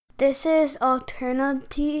This is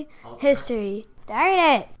Alternative History. Darn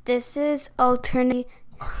it! This is Alternative...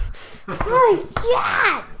 Oh my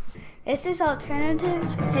God! This is Alternative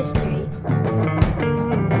History.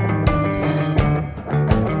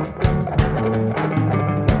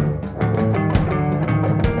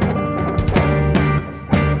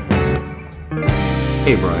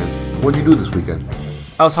 Hey Brian, what'd you do this weekend?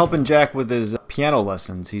 I was helping Jack with his piano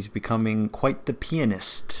lessons. He's becoming quite the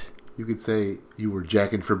pianist. You could say you were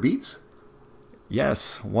jacking for beats?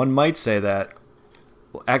 Yes, one might say that.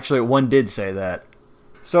 Well, actually, one did say that.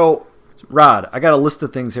 So, Rod, I got a list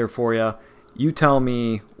of things here for you. You tell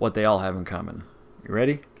me what they all have in common. You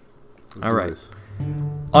ready? Let's all do right. this.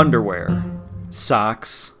 Underwear,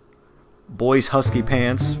 socks, boys' husky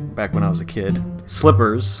pants, back when I was a kid,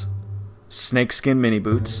 slippers, snakeskin mini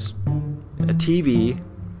boots, a TV,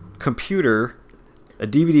 computer, a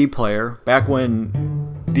DVD player, back when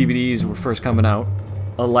DVDs were first coming out,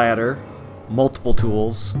 a ladder, multiple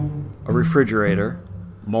tools, a refrigerator,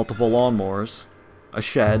 multiple lawnmowers, a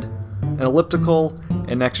shed, an elliptical,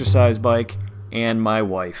 an exercise bike, and my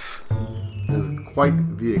wife. That's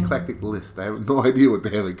quite the eclectic list. I have no idea what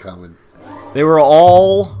they have in common. They were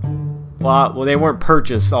all, well, they weren't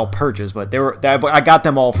all purchased, but I got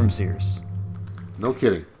them all from Sears. No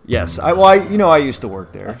kidding. Yes, I used to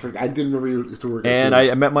work there. I didn't remember you used to work at And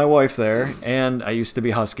Sears. I met my wife there, and I used to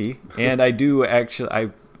be husky, and I do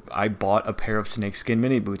actually, I bought a pair of snakeskin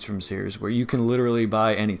mini boots from Sears, where you can literally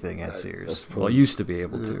buy anything at Sears. that's Well, funny. used to be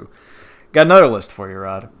able to. Got another list for you,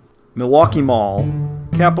 Rod. Milwaukee Mall,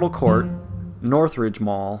 Capitol Court, Northridge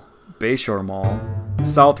Mall, Bayshore Mall,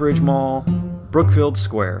 Southridge Mall, Brookfield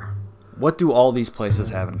Square. What do all these places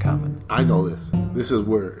have in common? I know this. This is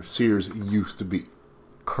where Sears used to be.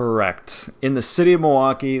 Correct. In the city of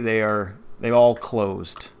Milwaukee, they all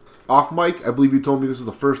closed. Off mic, I believe you told me this is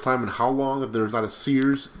the first time in how long that there's not a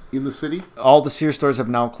Sears in the city? All the Sears stores have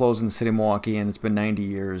now closed in the city of Milwaukee, and it's been 90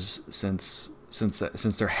 years since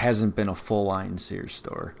there hasn't been a full-line Sears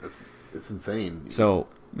store. It's insane. So,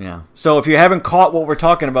 yeah. So if you haven't caught what we're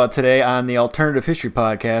talking about today on the Alternative History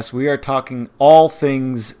Podcast, we are talking all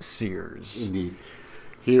things Sears. Indeed.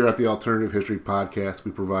 Here at the Alternative History Podcast,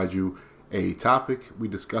 we provide you a topic. We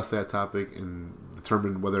discuss that topic and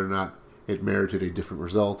determine whether or not it merited a different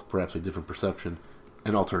result, perhaps a different perception,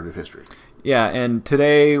 and alternative history. Yeah, and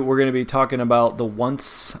today we're going to be talking about the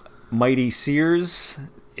once mighty Sears.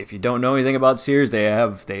 If you don't know anything about Sears,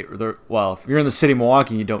 well, if you're in the city of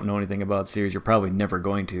Milwaukee and you don't know anything about Sears, you're probably never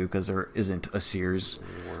going to, because there isn't a Sears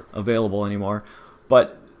available anymore.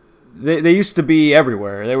 But they used to be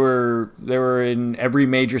everywhere. They were in every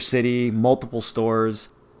major city, multiple stores.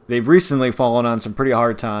 They've recently fallen on some pretty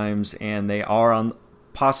hard times, and they are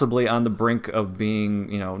possibly on the brink of being,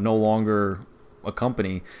 no longer a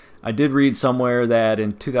company. I did read somewhere that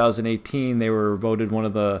in 2018 they were voted one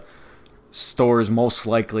of the stores most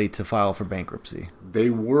likely to file for bankruptcy. They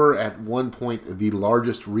were at one point the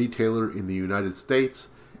largest retailer in the United States,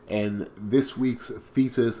 and this week's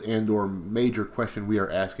thesis and or major question we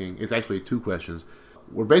are asking is actually two questions.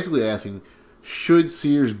 We're basically asking, should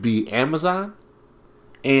Sears be Amazon?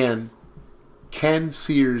 And can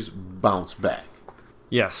Sears bounce back?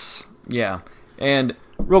 Yes. Yeah. And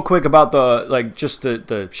real quick about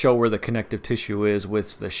the show where the connective tissue is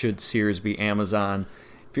with the should Sears be Amazon.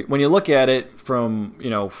 When you look at it from,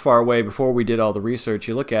 far away before we did all the research,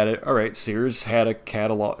 you look at it, all right, Sears had a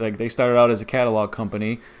catalog, they started out as a catalog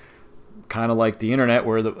company, kind of like the internet,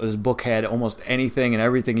 where this book had almost anything and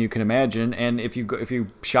everything you can imagine. And if you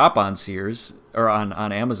shop on Sears or on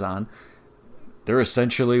Amazon, they're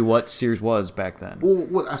essentially what Sears was back then.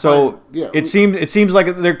 Well, it seems like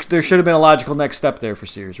there should have been a logical next step there for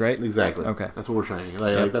Sears, right? Exactly. Okay. That's what we're trying.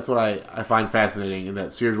 That's what I find fascinating, in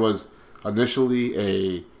that Sears was initially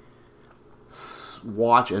a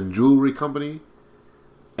watch and jewelry company,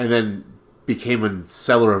 and then became a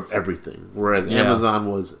seller of everything. Whereas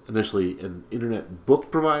Amazon was initially an internet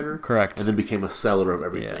book provider, correct, and then became a seller of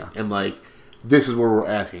everything. Yeah. And this is where we're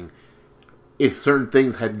asking, if certain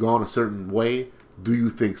things had gone a certain way, do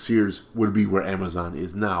you think Sears would be where Amazon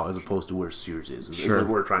is now, as opposed to where Sears is? Sure. Is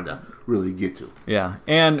what we're trying to really get to. Yeah,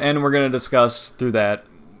 and we're going to discuss through that,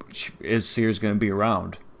 is Sears going to be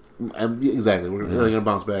around? Exactly. We're going to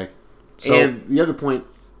bounce back. So, and the other point,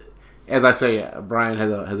 as I say, Brian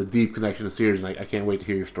has a deep connection to Sears, and I can't wait to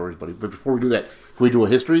hear your stories, buddy. But before we do that, can we do a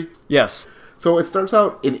history? Yes. So it starts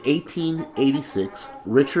out in 1886.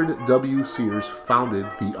 Richard W. Sears founded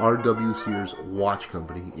the R.W. Sears Watch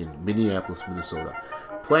Company in Minneapolis, Minnesota,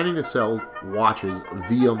 planning to sell watches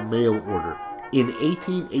via mail order. In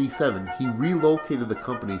 1887, he relocated the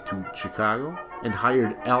company to Chicago, and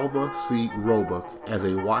hired Alva C. Roebuck as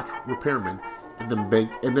a watch repairman, and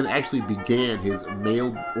then actually began his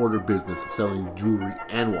mail order business selling jewelry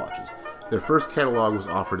and watches. Their first catalog was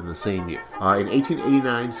offered in the same year. In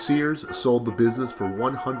 1889, Sears sold the business for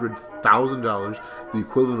 $100,000, the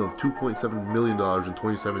equivalent of $2.7 million in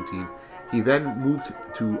 2017. He then moved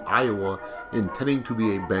to Iowa, intending to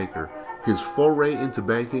be a banker. His foray into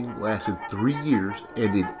banking lasted 3 years,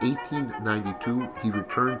 and in 1892 he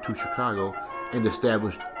returned to Chicago and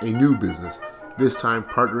established a new business, this time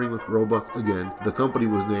partnering with Roebuck again. The company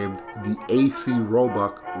was named the A.C.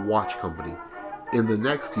 Roebuck Watch Company. In the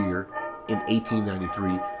next year, in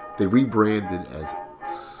 1893, they rebranded as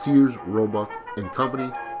Sears Roebuck and Company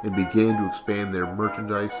and began to expand their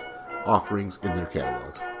merchandise offerings in their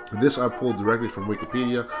catalogs. This I pulled directly from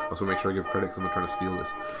Wikipedia. Also, make sure I give credit because I'm not trying to steal this.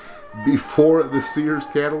 Before the Sears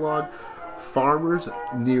catalog, farmers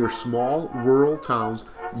near small rural towns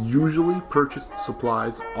usually purchased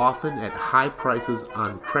supplies, often at high prices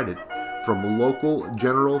on credit, from local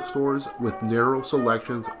general stores with narrow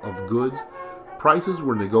selections of goods. Prices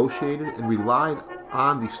were negotiated and relied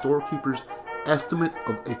on the storekeeper's estimate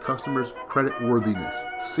of a customer's creditworthiness.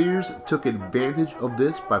 Sears took advantage of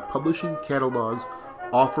this by publishing catalogs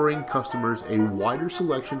offering customers a wider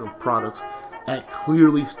selection of products at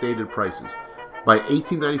clearly stated prices. By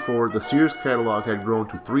 1894, the Sears catalog had grown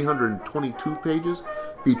to 322 pages,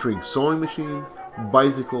 featuring sewing machines,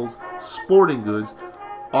 bicycles, sporting goods,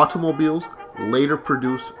 automobiles, later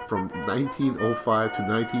produced from 1905 to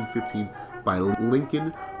 1915 by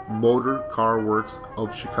Lincoln Motor Car Works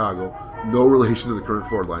of Chicago, no relation to the current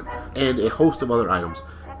Ford line, and a host of other items.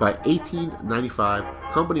 By 1895,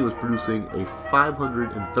 the company was producing a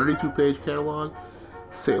 532-page catalog.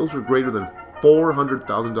 Sales were greater than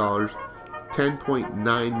 $400,000,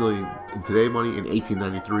 $10.9 million in today money in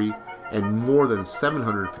 1893, and more than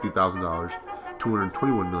 $750,000,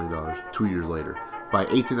 $221 million 2 years later. By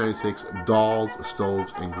 1896, dolls,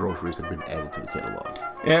 stoves, and groceries had been added to the catalog.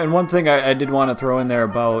 Yeah, and one thing I did want to throw in there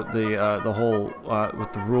about the whole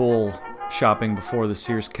with the rural shopping before the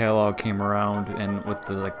Sears catalog came around, and with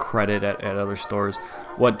the credit at other stores,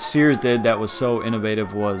 what Sears did that was so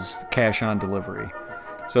innovative was cash on delivery.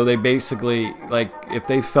 So they basically, if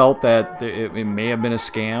they felt that it may have been a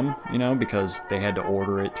scam, because they had to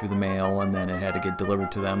order it through the mail and then it had to get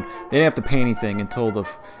delivered to them, they didn't have to pay anything until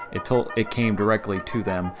it came directly to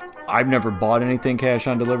them. I've never bought anything cash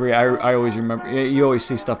on delivery. I always remember, you always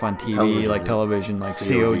see stuff on TV, television, COD.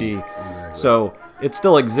 Exactly. So it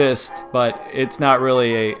still exists, but it's not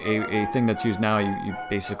really a thing that's used now. You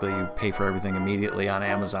basically pay for everything immediately on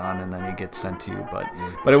Amazon, and then it gets sent to you. But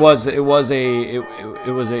it was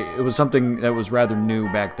something that was rather new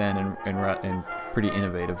back then and pretty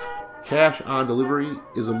innovative. Cash on delivery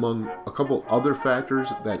is among a couple other factors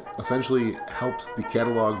that essentially helps the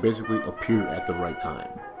catalog basically appear at the right time.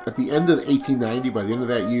 At the end of 1890, by the end of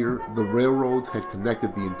that year, the railroads had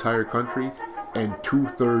connected the entire country, and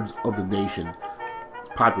 2/3 of the nation's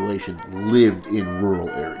population lived in rural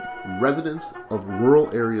areas. Residents of rural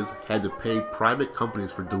areas had to pay private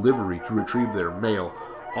companies for delivery to retrieve their mail,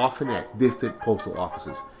 often at distant postal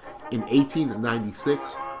offices. In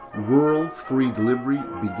 1896, rural free delivery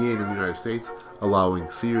began in the United States, allowing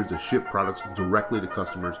Sears to ship products directly to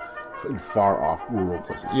customers in far-off rural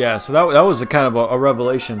places. Yeah, so that was a kind of a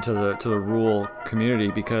revelation to the rural community,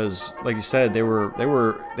 because, like you said, they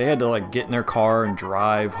had to get in their car and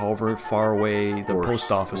drive however far away the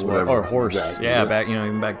post office was, or horse. Exactly. Yeah, yes. Back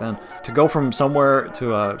even back then, to go from somewhere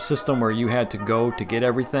to a system where you had to go to get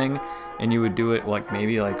everything, and you would do it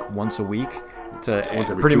maybe once a week. To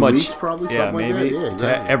pretty much, weeks, probably, yeah, maybe that. Yeah,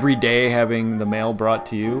 exactly. To every day having the mail brought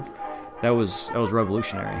to you. That was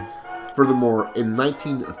revolutionary. Furthermore, in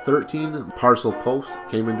 1913, Parcel Post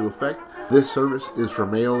came into effect. This service is for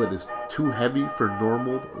mail that is too heavy for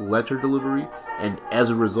normal letter delivery, and as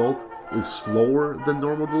a result is slower than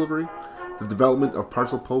normal delivery. The development of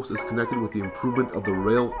Parcel Post is connected with the improvement of the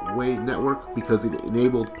railway network because it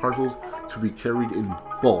enabled parcels to be carried in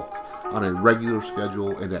bulk on a regular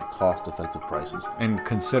schedule and at cost-effective prices. And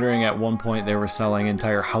considering at one point they were selling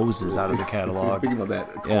entire houses out of the catalog. Think about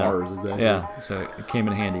that. Cars, yeah. Exactly. Yeah, so it came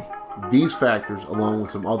in handy. These factors, along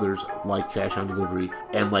with some others like cash on delivery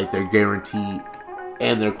and their guarantee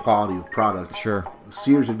and their quality of product, sure,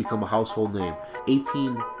 Sears had become a household name.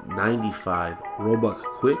 1895, Roebuck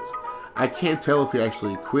quits. I can't tell if he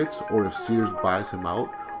actually quits or if Sears buys him out,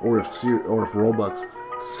 or if Roebuck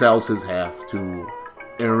sells his half to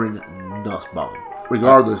Aaron Nussbaum.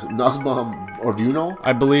 Regardless, Nussbaum, or do you know?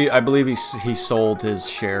 I believe he sold his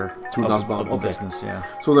share to Nussbaum of the business. Yeah.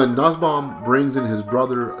 So then Nussbaum brings in his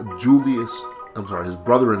brother Julius his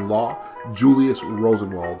brother-in-law, Julius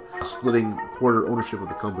Rosenwald, splitting quarter ownership of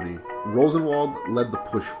the company. Rosenwald led the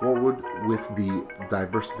push forward with the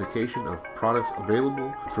diversification of products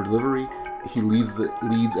available for delivery. He leads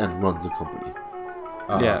and runs the company.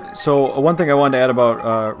 So one thing I wanted to add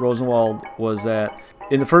about Rosenwald was that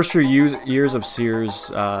in the first few years of Sears,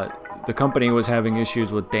 the company was having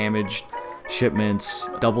issues with damaged shipments,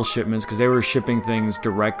 double shipments, because they were shipping things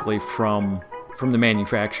directly from the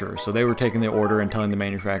manufacturer. So they were taking the order and telling the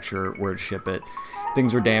manufacturer where to ship it.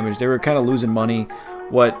 Things were damaged. They were kind of losing money.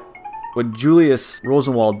 What Julius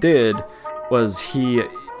Rosenwald did was he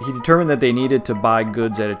determined that they needed to buy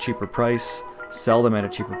goods at a cheaper price, sell them at a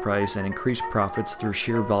cheaper price, and increase profits through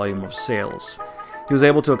sheer volume of sales. He was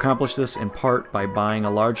able to accomplish this in part by buying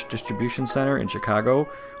a large distribution center in Chicago,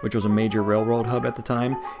 which was a major railroad hub at the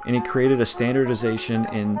time, and he created a standardization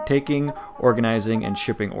in taking, organizing, and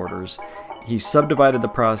shipping orders. He subdivided the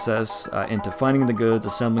process into finding the goods,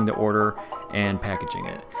 assembling the order, and packaging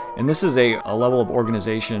it. And this is a level of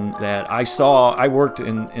organization that I saw. I worked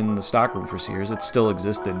in the stockroom for Sears. It still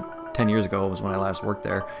existed. 10 years ago was when I last worked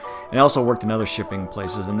there. And I also worked in other shipping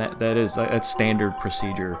places, and that's standard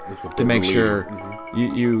procedure to make sure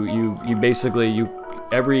you basically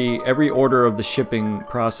every order of the shipping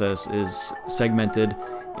process is segmented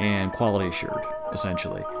and quality assured,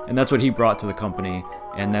 essentially. And that's what he brought to the company,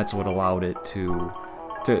 and that's what allowed it to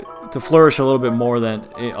flourish a little bit more than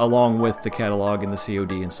along with the catalog and the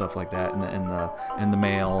COD and stuff like that, and the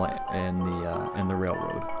mail and the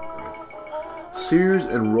railroad. Sears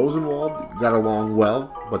and Rosenwald got along well,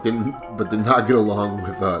 but did not get along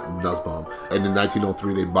with Nussbaum. And in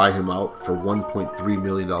 1903, they buy him out for $1.3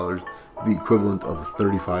 million, the equivalent of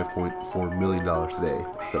 $35.4 million today.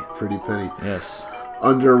 It's a pretty penny. Yes.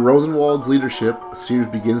 Under Rosenwald's leadership, Sears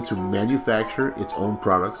begins to manufacture its own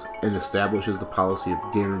products and establishes the policy of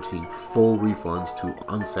guaranteeing full refunds to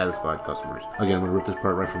unsatisfied customers. Again, I'm going to rip this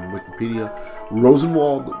part right from Wikipedia.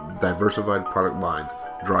 Rosenwald diversified product lines: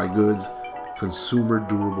 dry goods, consumer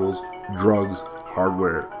durables, drugs,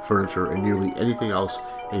 hardware, furniture, and nearly anything else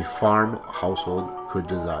a farm household could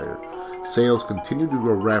desire. Sales continued to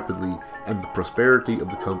grow rapidly, and the prosperity of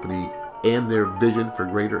the company and their vision for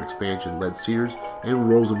greater expansion led Sears and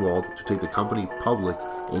Rosenwald to take the company public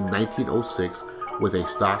in 1906 with a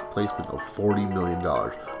stock placement of $40 million,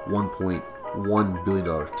 $1.1 billion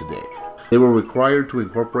today. They were required to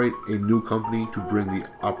incorporate a new company to bring the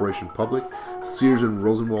operation public. Sears and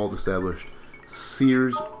Rosenwald established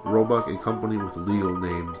Sears, Roebuck and Company with the legal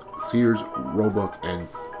names Sears, Roebuck, and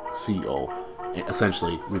Co.,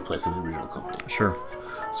 essentially replacing the original company. Sure.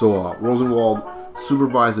 So Rosenwald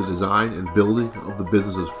supervised the design and building of the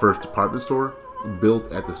business's first department store, built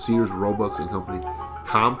at the Sears, Roebuck and Company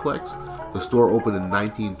complex. The store opened in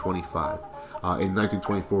 1925. In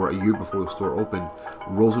 1924, a year before the store opened,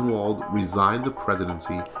 Rosenwald resigned the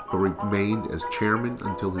presidency but remained as chairman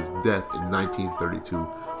until his death in 1932,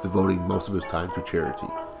 devoting most of his time to charity.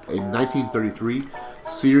 In 1933,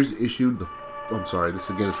 Sears issued the... I'm sorry, this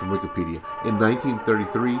again is from Wikipedia. In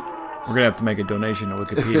 1933... We're going to have to make a donation to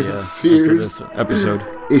Wikipedia Sears after this episode.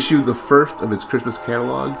 Issued the first of its Christmas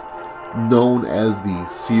catalogs, known as the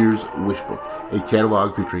Sears Wish Book, a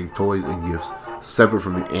catalog featuring toys and gifts separate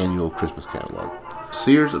from the annual Christmas catalog.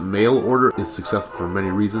 Sears' mail order is successful for many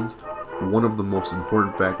reasons. One of the most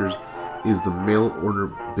important factors is the mail order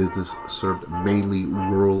business served mainly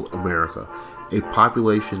rural America, a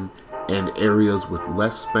population and areas with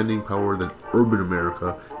less spending power than urban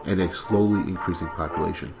America and a slowly increasing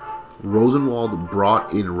population. Rosenwald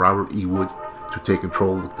brought in Robert E. Wood to take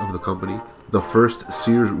control of the company. The first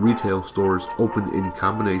Sears retail stores opened in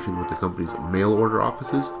combination with the company's mail order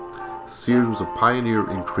offices. Sears was a pioneer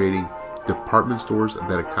in creating department stores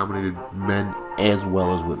that accommodated men as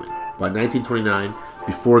well as women. By 1929,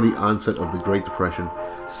 before the onset of the Great Depression,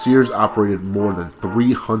 Sears operated more than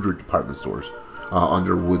 300 department stores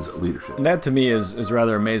under Wood's leadership. And that to me is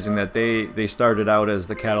rather amazing that they started out as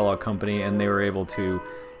the catalog company and they were able to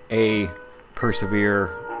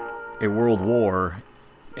persevere a world war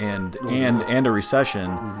and a recession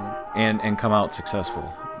and come out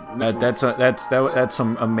successful. That's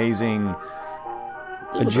some amazing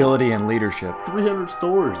agility and leadership. 300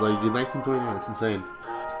 stores like in 1929. It's insane.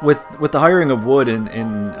 With the hiring of Wood in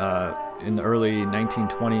the early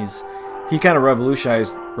 1920s, he kind of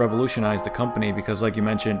revolutionized the company because, like you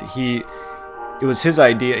mentioned, it was his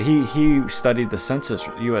idea. He studied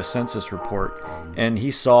the U.S. Census report, and he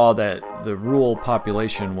saw that the rural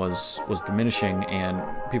population was diminishing, and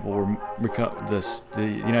people were the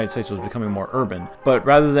United States was becoming more urban. But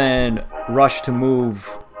rather than rush to move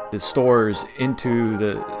the stores into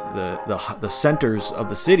the centers of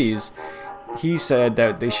the cities, he said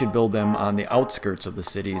that they should build them on the outskirts of the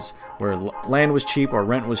cities where land was cheap or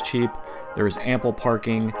rent was cheap. There was ample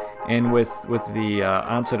parking, and with the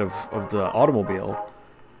onset of the automobile,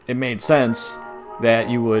 it made sense that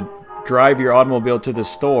you would drive your automobile to the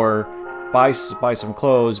store, buy some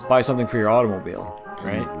clothes, buy something for your automobile,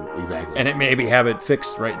 right? Exactly. And it maybe have it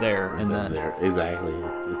fixed right there and then. Exactly.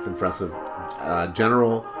 It's impressive.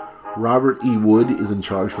 General Robert E. Wood is in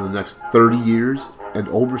charge for the next 30 years and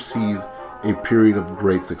oversees a period of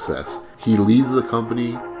great success. He leads the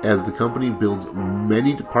company as the company builds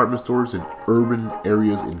many department stores in urban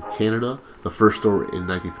areas in Canada, the first store in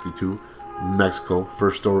 1952, Mexico,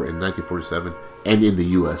 first store in 1947, and in the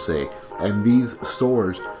USA. And these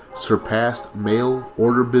stores surpassed mail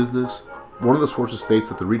order business. One of the sources states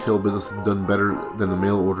that the retail business has done better than the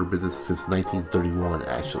mail order business since 1931,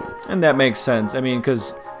 actually. And that makes sense. I mean,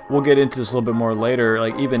 because we'll get into this a little bit more later.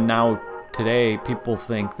 Like, even now, today, people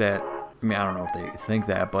think that, I mean, I don't know if they think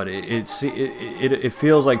that, but it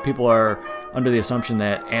feels like people are under the assumption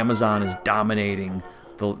that Amazon is dominating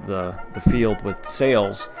the field with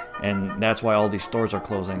sales, and that's why all these stores are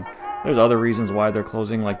closing. There's other reasons why they're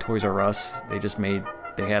closing, like Toys R Us.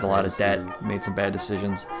 They had a lot of debt, made some bad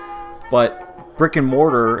decisions. But brick and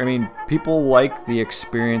mortar, I mean, people like the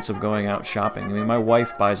experience of going out shopping. I mean, my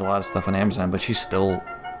wife buys a lot of stuff on Amazon, but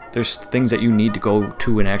there's things that you need to go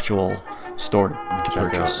to an actual store to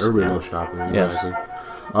purchase. Everybody loves shopping, exactly.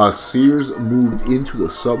 Yes. Sears moved into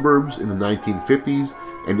the suburbs in the 1950s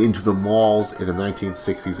and into the malls in the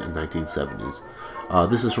 1960s and 1970s.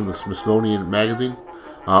 This is from the Smithsonian Magazine.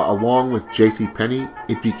 Along with JCPenney,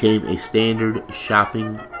 it became a standard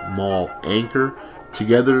shopping mall anchor.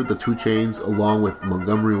 Together, the two chains, along with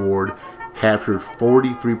Montgomery Ward, captured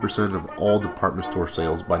 43% of all department store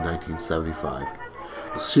sales by 1975.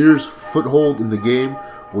 Sears' foothold in the game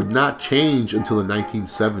would not change until the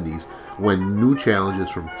 1970s, when new challenges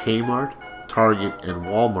from Kmart, Target, and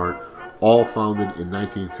Walmart, all founded in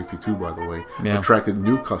 1962, by the way, attracted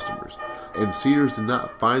new customers. And Sears did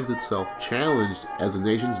not find itself challenged as the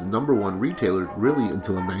nation's number one retailer really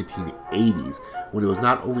until the 1980s, when it was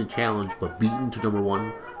not only challenged but beaten to number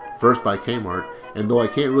one, first by Kmart, and though I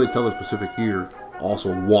can't really tell the specific year,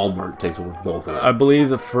 also Walmart takes over both of them. I believe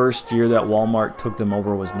the first year that Walmart took them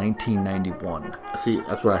over was 1991. See,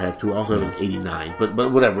 that's what I have too. I also have an 89, but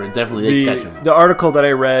whatever, they catch them. The article that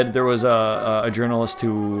I read, there was a journalist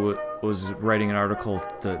who was writing an article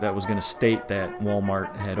that was going to state that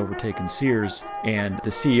Walmart had overtaken Sears, and the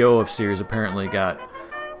CEO of Sears apparently got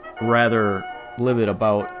rather livid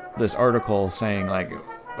about this article, saying like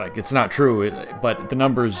it's not true, but the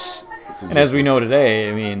numbers, and as we know today,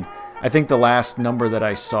 I mean, I think the last number that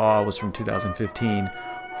I saw was from 2015,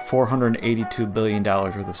 $482 billion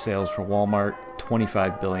worth of sales for Walmart,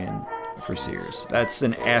 $25 billion for Sears. That's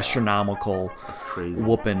an astronomical,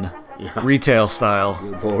 whooping retail style.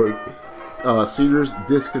 Good Lord. Sears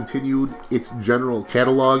discontinued its general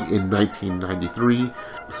catalog in 1993.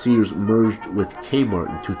 Sears merged with Kmart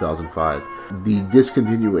in 2005. The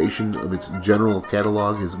discontinuation of its general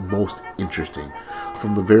catalog is most interesting.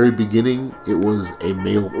 From the very beginning, it was a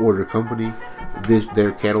mail order company.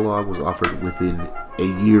 Their catalog was offered within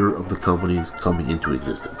a year of the company's coming into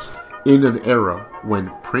existence. In an era when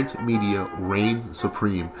print media reigned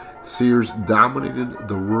supreme, Sears dominated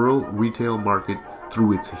the rural retail market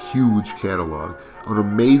through its huge catalog, an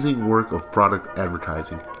amazing work of product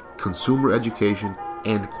advertising, consumer education,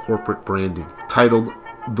 and corporate branding. Titled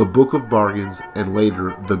The Book of Bargains and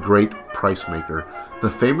later The Great Price Maker, the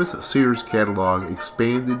famous Sears catalog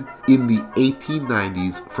expanded in the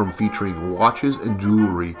 1890s from featuring watches and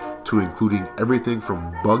jewelry to including everything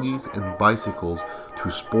from buggies and bicycles to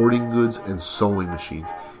sporting goods and sewing machines.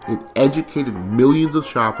 It educated millions of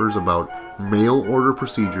shoppers about mail order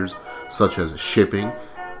procedures such as shipping,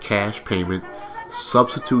 cash payment,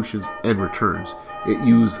 substitutions, and returns. It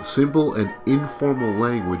used simple and informal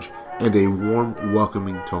language and a warm,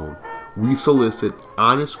 welcoming tone. We solicit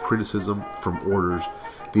honest criticism from orders,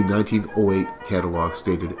 the 1908 catalog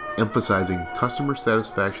stated, emphasizing customer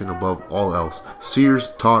satisfaction above all else.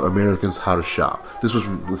 Sears taught Americans how to shop. This was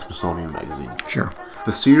from the Smithsonian Magazine. Sure.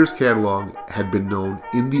 The Sears catalog had been known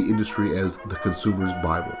in the industry as the consumer's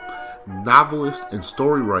Bible. Novelists and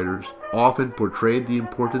story writers often portrayed the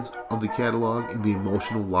importance of the catalog in the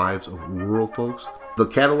emotional lives of rural folks. The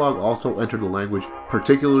catalog also entered the language,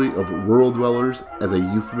 particularly of rural dwellers, as a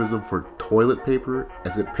euphemism for toilet paper,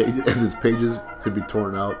 as its pages could be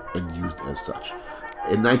torn out and used as such.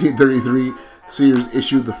 In 1933, Sears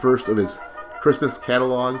issued the first of its Christmas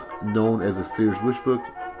catalogs, known as the Sears Wish Book.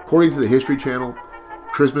 According to the History Channel,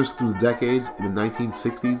 Christmas through the decades. In the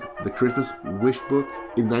 1960s, the Christmas wish book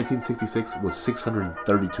in 1966 was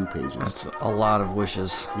 632 pages. That's a lot of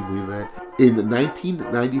wishes. Can you believe that? In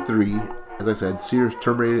 1993, as I said, Sears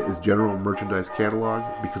terminated its general merchandise catalog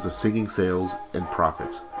because of sinking sales and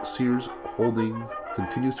profits. Sears Holdings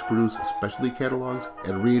continues to produce specialty catalogs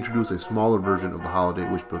and reintroduce a smaller version of the Holiday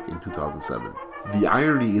Wish Book in 2007. The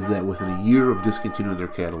irony is that within a year of discontinuing their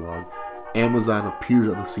catalog, Amazon appears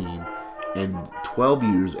on the scene, and 12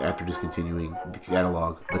 years after discontinuing the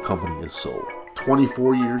catalog, the company is sold.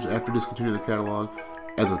 24 years after discontinuing the catalog,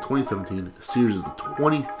 as of 2017, Sears is the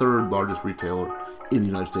 23rd largest retailer in the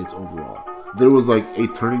United States overall. There was like a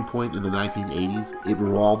turning point in the 1980s. It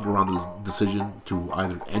revolved around the decision to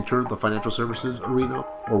either enter the financial services arena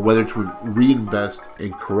or whether to reinvest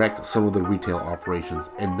and correct some of the retail operations,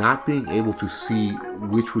 and not being able to see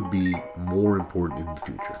which would be more important in the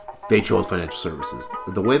future. They chose financial services.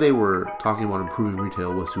 The way they were talking about improving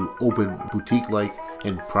retail was to open boutique-like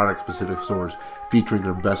and product-specific stores featuring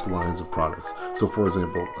their best lines of products. So, for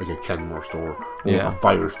example, like a Kenmore store, or a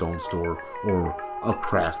Firestone store, or a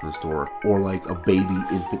Craftsman store, or like a baby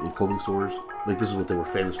infant and clothing stores. Like, this is what they were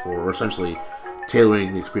famous for, or essentially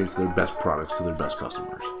tailoring the experience of their best products to their best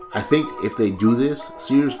customers. I think if they do this,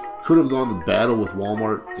 Sears could have gone to battle with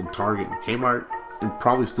Walmart and Target and Kmart and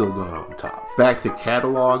probably still gone out on top. Back to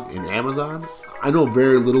catalog and Amazon. I know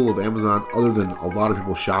very little of Amazon other than a lot of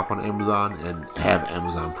people shop on Amazon and have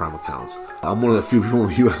Amazon Prime accounts. I'm one of the few people in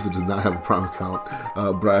the US that does not have a Prime account,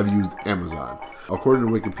 but I've used Amazon. According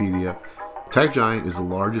to Wikipedia, Tech Giant is the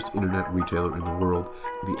largest internet retailer in the world.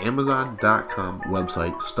 The Amazon.com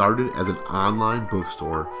website started as an online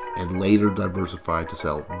bookstore and later diversified to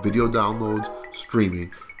sell video downloads,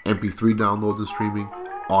 streaming, MP3 downloads and streaming,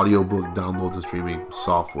 audiobook downloads and streaming,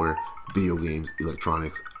 software, video games,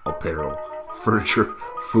 electronics, apparel, furniture,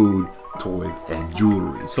 food, toys, and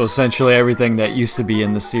jewelry. So essentially everything that used to be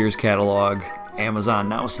in the Sears catalog, Amazon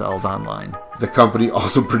now sells online. The company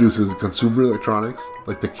also produces consumer electronics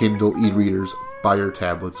like the Kindle e-readers, Fire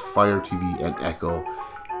tablets, Fire TV, and Echo,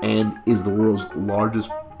 and is the world's largest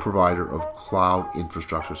provider of cloud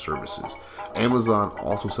infrastructure services. Amazon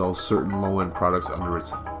also sells certain low-end products under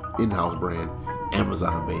its in-house brand,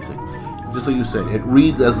 Amazon Basic. Just like you said, it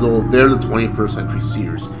reads as though they're the 21st century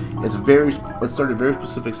Sears. It started very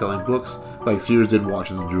specific, selling books like Sears did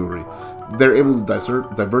watches and jewelry. They're able to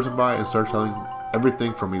diversify and start selling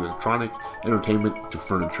everything from electronic entertainment to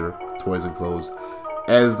furniture, toys, and clothes.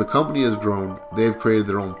 As the company has grown, they have created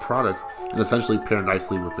their own products and essentially pair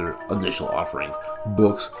nicely with their initial offerings,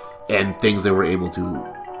 books, and things they were able to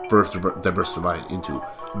first diversify into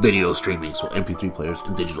video streaming, so MP3 players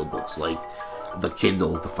and digital books like the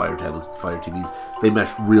Kindles, the Fire tablets, the Fire TVs. They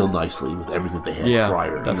mesh real nicely with everything they had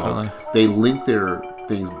prior. Definitely. They link their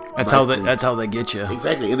things. That's how they get you.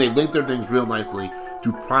 Exactly, and they link their things real nicely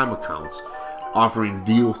to Prime accounts, offering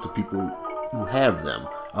deals to people who have them.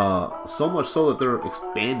 So much so that they're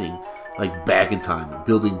expanding, like back in time,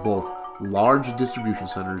 building both large distribution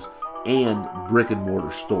centers and brick and mortar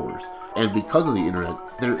stores. And because of the internet,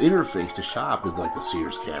 their interface to shop is like the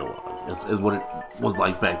Sears catalog, is what it was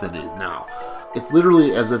like back then it is now. It's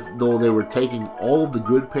literally as if though they were taking all of the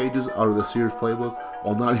good pages out of the Sears playbook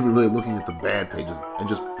while not even really looking at the bad pages and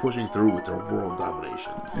just pushing through with their world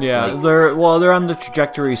domination. Yeah, they're on the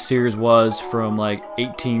trajectory Sears was from like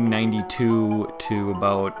 1892 to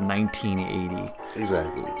about 1980.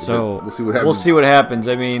 Exactly. So we'll see what happens. We'll see what happens.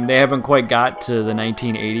 I mean, they haven't quite got to the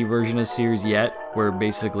 1980 version of Sears yet, where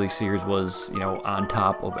basically Sears was, on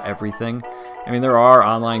top of everything. I mean, there are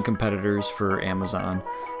online competitors for Amazon.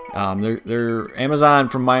 Amazon,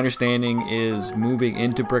 from my understanding, is moving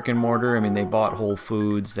into brick and mortar. I mean, they bought Whole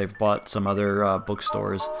Foods, they've bought some other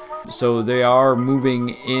bookstores, so they are moving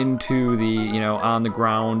into the on the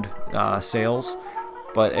ground sales.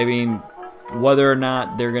 But I mean, whether or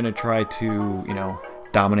not they're going to try to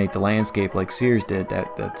dominate the landscape like Sears did,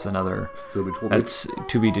 that's another. That's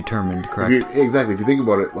to be determined. Correct. Exactly. If you think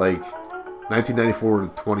about it, like 1994 to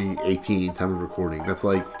 2018 time of recording, that's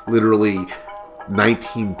like literally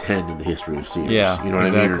 1910 in the history of Sears. Yeah, you know what I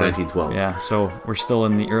mean? Or 1912. Yeah, so we're still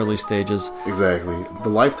in the early stages. Exactly. The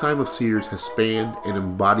lifetime of Sears has spanned and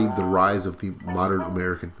embodied the rise of the modern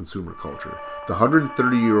American consumer culture. The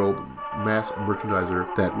 130-year-old mass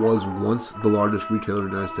merchandiser that was once the largest retailer in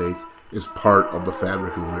the United States is part of the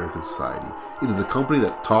fabric of American society. It is a company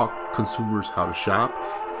that taught consumers how to shop.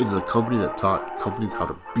 It is a company that taught companies how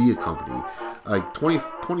to be a company. Like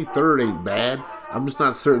 23rd ain't bad. I'm just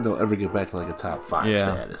not certain they'll ever get back to like a top 5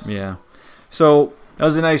 status. Yeah. So that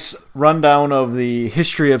was a nice rundown of the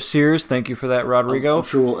history of Sears. Thank you for that, Rodrigo. I'm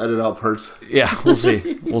sure we'll edit out parts. Yeah, we'll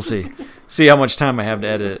see. See how much time I have to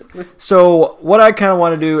edit it. So what I kind of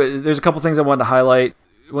want to do is there's a couple things I wanted to highlight.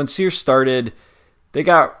 When Sears started, they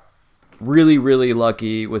got really, really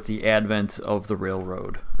lucky with the advent of the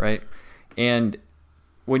railroad, right? And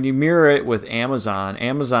when you mirror it with Amazon,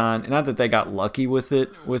 not that they got lucky with it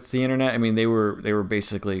with the internet. I mean, they were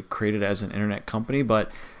basically created as an internet company, but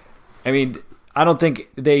I mean, I don't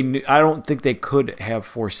think they could have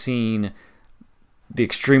foreseen the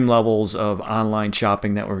extreme levels of online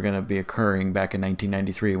shopping that were going to be occurring back in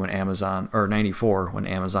 1993 when Amazon, or 94 when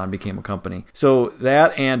Amazon became a company. So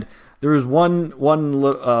that, and there was one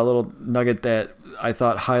little nugget that I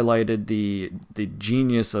thought highlighted the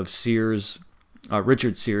genius of Sears,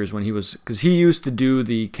 Richard Sears, because he used to do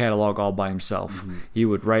the catalog all by himself. Mm-hmm. He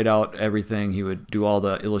would write out everything. He would do all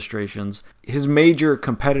the illustrations. His major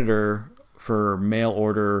competitor for mail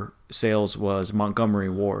order sales was Montgomery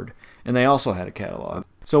Ward, and they also had a catalog.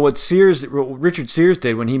 So what Richard Sears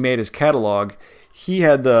did when he made his catalog, he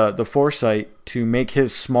had the foresight to make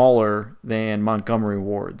his smaller than Montgomery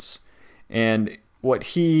Ward's. And what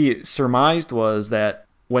he surmised was that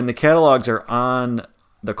when the catalogs are on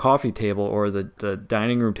the coffee table or the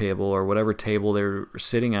dining room table or whatever table they're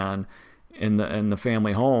sitting on in the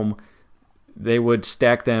family home, they would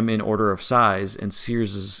stack them in order of size, and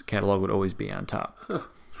Sears's catalog would always be on top.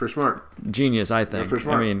 Pretty smart. Genius, I think. Pretty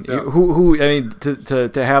smart. I mean, yeah.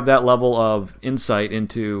 To have that level of insight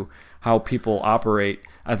into how people operate,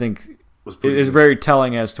 I think is very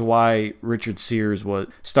telling as to why Richard Sears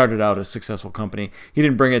started out a successful company. He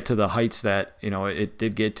didn't bring it to the heights that it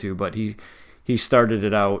did get to, but he started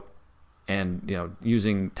it out, and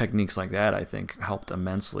using techniques like that, I think helped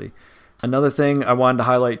immensely. Another thing I wanted to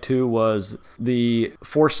highlight too was the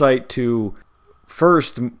foresight to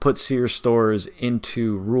first put Sears stores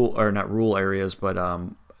into not rural areas, but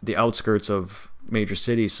the outskirts of major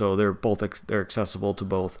cities, so they're accessible to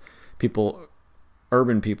both people,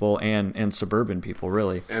 urban people and suburban people,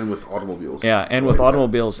 really. And with automobiles. Yeah, and with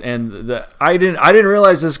automobiles. And I didn't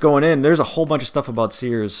realize this going in. There's a whole bunch of stuff about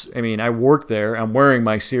Sears. I mean, I work there. I'm wearing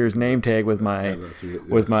my Sears name tag with my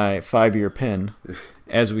 5-year pin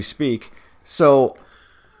as we speak. So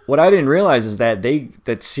what I didn't realize is that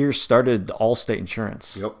Sears started Allstate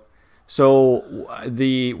Insurance. Yep. So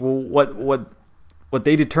what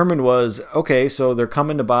they determined was, okay, so they're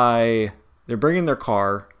bringing their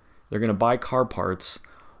car, they're going to buy car parts.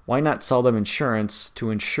 Why not sell them insurance to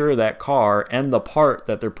insure that car and the part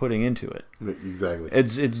that they're putting into it? Exactly.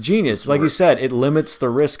 It's genius. Like you said, it limits the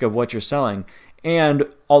risk of what you're selling. And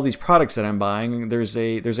all these products that I'm buying, there's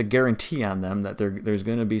a guarantee on them that there's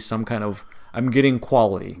going to be some kind of, I'm getting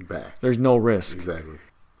quality back. There's no risk. Exactly.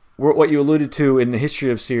 What you alluded to in the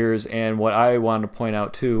history of Sears, and what I wanted to point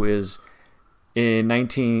out too, is in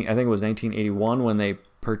 1981 when they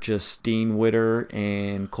purchased Dean Witter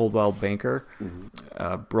and Coldwell Banker,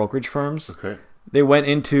 brokerage firms. Okay. They went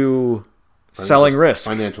into selling risk.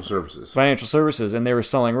 Financial services, and they were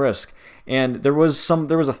selling risk. And there was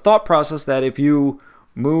a thought process that if you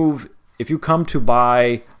come to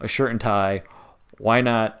buy a shirt and tie, why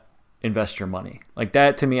not invest your money? Like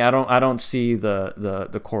that, to me, I don't see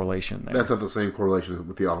the correlation there. That's not the same correlation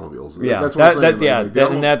with the automobiles. Yeah,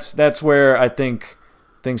 that's where I think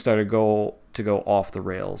things started to go off the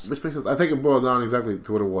rails. Which makes sense. I think it boiled down exactly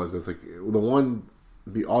to what it was. It's like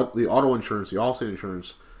the auto insurance, the Allstate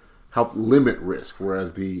insurance, helped limit risk,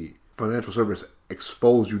 whereas the financial service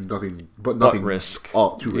exposed you nothing but risk.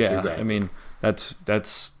 To risk, yeah, exactly. I mean that's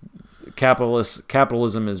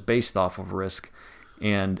capitalism is based off of risk,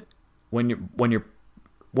 and when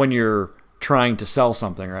you're trying to sell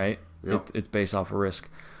something, right? Yep. It's based off of risk.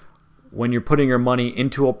 When you're putting your money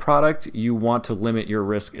into a product, you want to limit your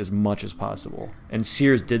risk as much as possible. And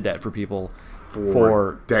Sears did that for people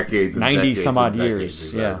for decades, 90 some odd years.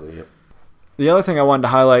 Exactly. Yeah. Yep. The other thing I wanted to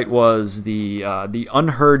highlight was the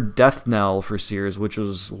unheard death knell for Sears, which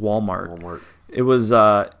was Walmart. It was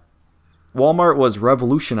Walmart was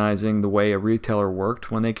revolutionizing the way a retailer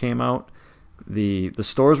worked when they came out. The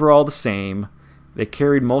stores were all the same. They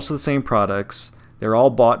carried most of the same products. They're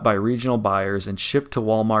all bought by regional buyers and shipped to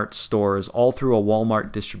Walmart stores all through a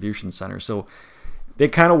Walmart distribution center. So they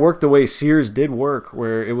kind of worked the way Sears did work,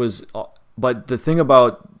 where it was. But the thing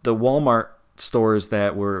about the Walmart stores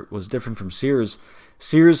that was different from Sears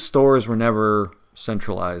stores were never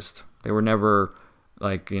centralized. They were never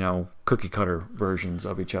like cookie cutter versions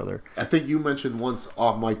of each other. I think you mentioned once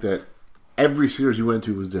off mic that every Sears you went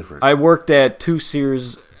to was different. I worked at two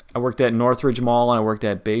Sears. I worked at Northridge Mall and I worked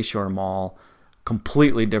at Bayshore Mall.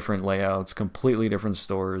 Completely different layouts, completely different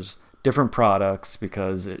stores, different products,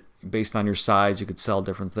 because based on your size, you could sell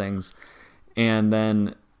different things. And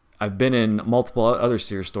then I've been in multiple other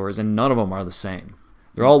Sears stores, and none of them are the same.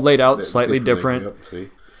 They're all laid out slightly different. Yep, see?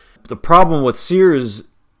 The problem with Sears,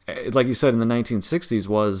 like you said in the 1960s,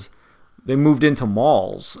 was they moved into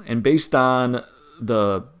malls, and based on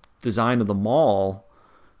the design of the mall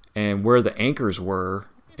and where the anchors were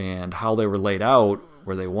and how they were laid out,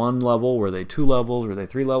 were they one level, were they two levels, were they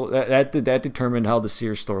three levels, that determined how the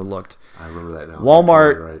Sears store looked. I remember that now.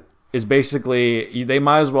 Walmart is basically, they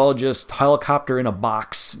might as well just helicopter in a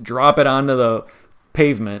box, drop it onto the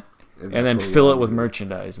pavement, and then fill it with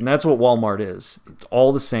merchandise. And that's what Walmart is. It's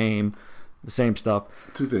all the same stuff.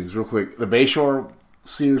 Two things real quick. The Bayshore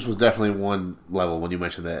Sears was definitely one level when you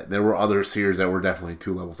mentioned that. There were other Sears that were definitely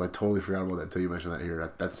two levels. I totally forgot about that until you mentioned that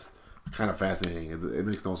here. That's kind of fascinating. It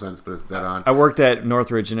makes no sense, but it's dead on. I worked at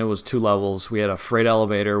Northridge, and it was two levels. We had a freight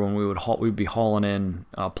elevator when we'd be hauling in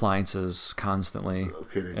appliances constantly.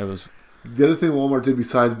 Okay. It was the other thing Walmart did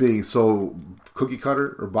besides being so cookie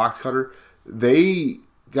cutter or box cutter, they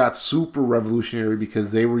got super revolutionary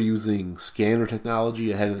because they were using scanner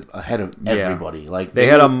technology ahead of everybody. Like they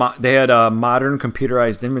had a modern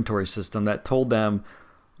computerized inventory system that told them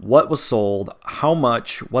what was sold, how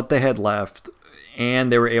much, what they had left,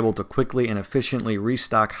 and they were able to quickly and efficiently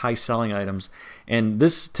restock high-selling items. And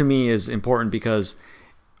this, to me, is important because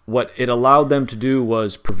what it allowed them to do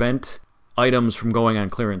was prevent items from going on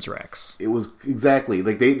clearance racks. It was exactly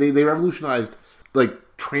like they revolutionized like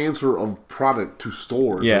transfer of product to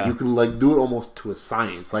stores. Yeah. Like you can like do it almost to a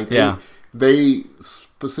science. Like they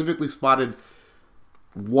specifically spotted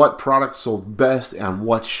what products sold best on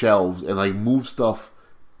what shelves and like move stuff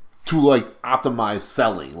to like optimize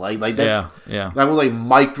selling. Like that's that was like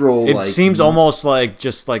micro. It seems almost like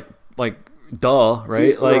just like duh,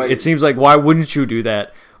 right? Like it seems like why wouldn't you do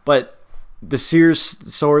that? But the Sears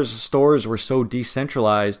stores were so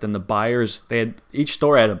decentralized, and the buyers each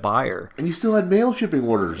store had a buyer, and you still had mail shipping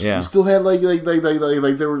orders. Yeah. You still had like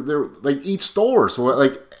there were like each store. So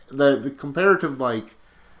like the comparative like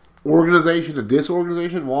organization to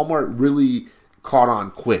disorganization, Walmart really caught on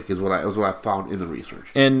quick is what I found in the research.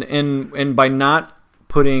 And by not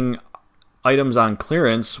putting items on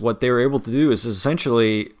clearance, what they were able to do is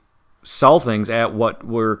essentially sell things at what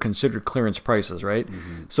were considered clearance prices, right?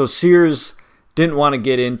 Mm-hmm. So Sears didn't want to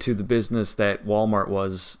get into the business that Walmart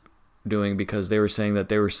was doing because they were saying that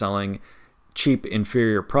they were selling cheap,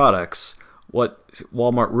 inferior products. What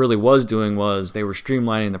Walmart really was doing was they were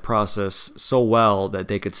streamlining the process so well that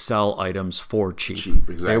they could sell items for cheap.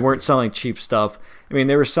 Exactly. They weren't selling cheap stuff. I mean,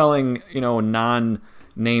 they were selling,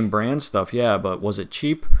 non-name brand stuff, yeah, but was it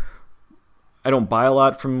cheap? I don't buy a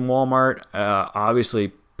lot from Walmart.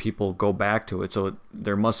 Obviously, people go back to it, so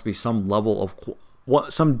there must be some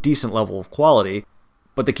decent level of quality.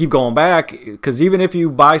 But they keep going back because even if you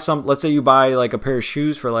buy let's say you buy like a pair of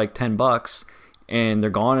shoes for like $10 and they're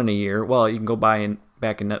gone in a year, well, you can go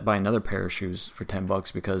back and buy another pair of shoes for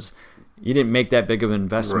 $10 because you didn't make that big of an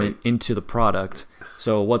investment into the product.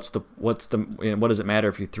 So what does it matter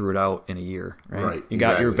if you threw it out in a year, right? You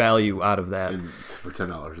got your value out of that for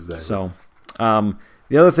 $10, exactly. So,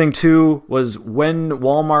 the other thing too was when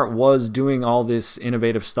Walmart was doing all this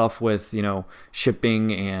innovative stuff with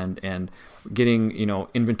shipping and getting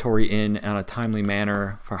inventory in on a timely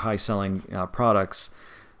manner for high selling products.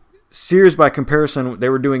 Sears, by comparison, they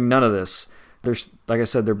were doing none of this. Like I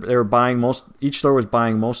said, they were buying each store was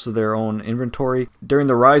buying most of their own inventory. During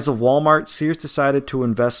the rise of Walmart, Sears decided to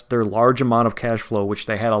invest their large amount of cash flow, which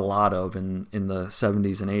they had a lot of in the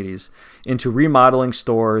 70s and 80s, into remodeling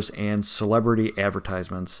stores and celebrity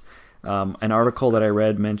advertisements. An article that I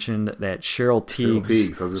read mentioned that Cheryl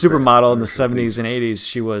Teague's supermodel in the 70s and 80s,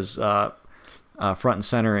 she was front and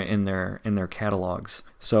center in their catalogs.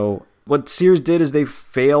 So what Sears did is they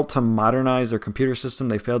failed to modernize their computer system.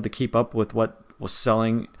 They failed to keep up with what was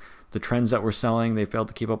selling, the trends that were selling. They failed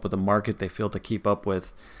to keep up with the market. They failed to keep up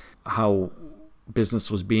with how business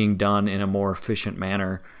was being done in a more efficient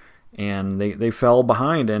manner. And they fell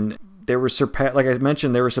behind. And they were surpassed, like I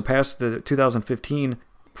mentioned, they were surpassed the 2015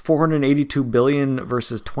 $482 billion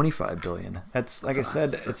versus $25 billion. That's, like I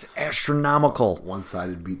said, it's astronomical.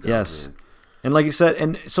 One-sided beatdown. Yes. Man. And like you said,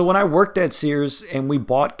 and so when I worked at Sears and we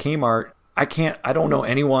bought Kmart, I don't know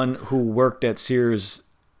anyone who worked at Sears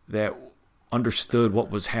that understood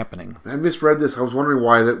what was happening. I misread this. I was wondering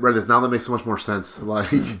why I read this. Now that makes so much more sense.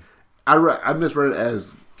 Like, I misread it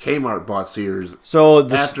as Kmart bought Sears. So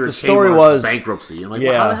the story was bankruptcy. I'm like,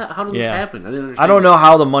 how did this happen? I didn't understand. I don't know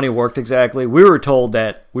how the money worked exactly. We were told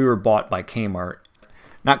that we were bought by Kmart.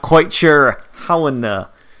 Not quite sure how in the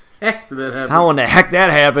heck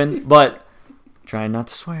that happened, but trying not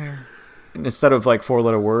to swear. And instead of like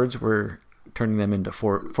 4-letter words, we're turning them into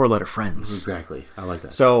four-letter friends. Exactly. I like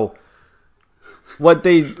that. So what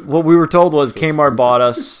we were told was Kmart bought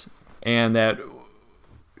us, and that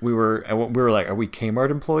we were like, are we Kmart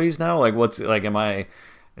employees now? Like,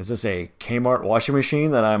 is this a Kmart washing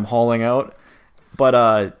machine that I'm hauling out?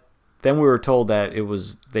 But then we were told that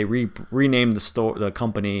they renamed the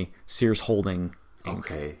company Sears Holding Inc.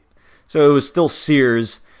 Okay. So it was still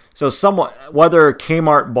Sears. So whether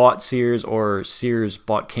Kmart bought Sears or Sears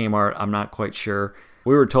bought Kmart, I'm not quite sure.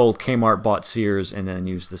 We were told Kmart bought Sears and then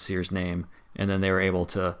used the Sears name, and then they were able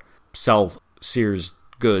to sell Sears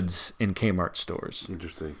goods in Kmart stores.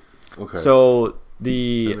 Interesting. Okay. So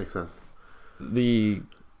that makes sense. The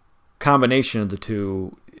combination of the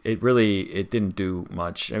two, it didn't do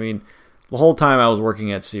much. I mean, the whole time I was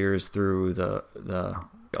working at Sears through the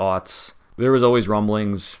aughts, there was always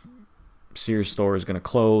rumblings. Sears store is going to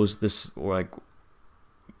close.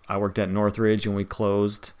 I worked at Northridge and we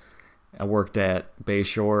closed. I worked at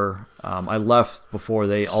Bayshore. I left before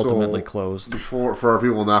they ultimately closed. For our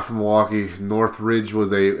people not from Milwaukee, Northridge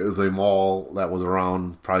was a mall that was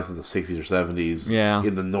around probably since the 60s or 70s. Yeah.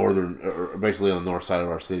 In the basically on the north side of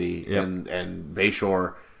our city. Yep. And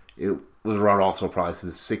Bayshore, it was around also probably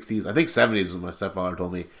since the 60s. I think 70s is what my stepfather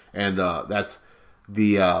told me. And that's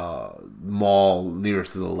the mall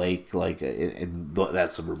nearest to the lake, like in that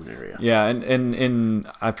suburban area. Yeah, and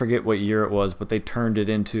I forget what year it was, but they turned it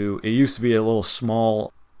into. It used to be a little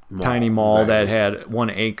small, tiny mall that had 1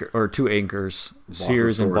 acre or 2 acres,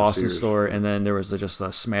 Sears and Boston store, and then there was just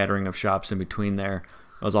a smattering of shops in between there.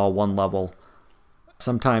 It was all one level.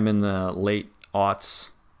 Sometime in the late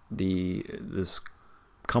aughts, this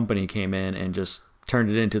company came in and just turned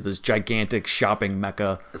it into this gigantic shopping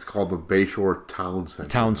mecca. It's called the Bayshore Town Center.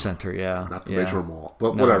 Town Center, yeah. Not the Bayshore Mall.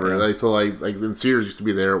 But whatever. Yeah. Like then Sears used to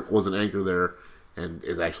be there, was an anchor there, and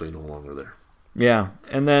is actually no longer there. Yeah.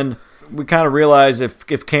 And then we kind of realized if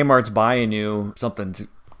Kmart's buying you, something's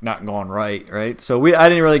not going right? So I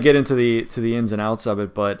didn't really get into the ins and outs of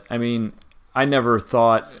it, but I mean, I never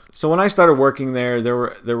thought. So when I started working there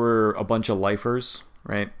were a bunch of lifers,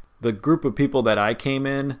 right? The group of people that I came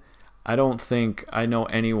in, I don't think I know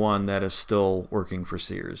anyone that is still working for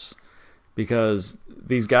Sears, because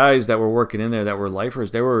these guys that were working in there that were lifers,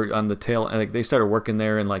 they were on the tail, like they started working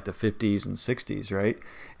there in like the 50s and 60s, right?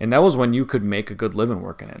 And that was when you could make a good living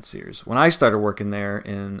working at Sears. When I started working there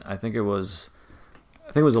in, I think it was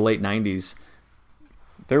the late 90s,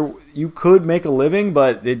 you could make a living,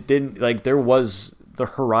 but it didn't, like the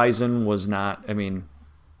horizon was not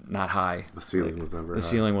high. The ceiling was never high. The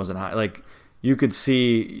ceiling wasn't high. Like, you could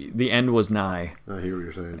see the end was nigh. I hear what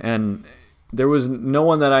you're saying. And there was no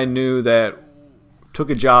one that I knew that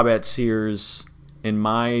took a job at Sears in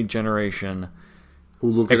my generation who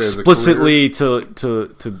looked explicitly at it as a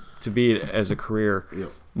career? to be it as a career.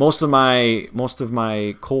 Yep. Most of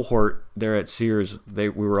my cohort there at Sears, we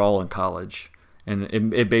were all in college, and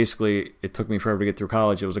it took me forever to get through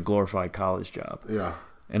college. It was a glorified college job. Yeah.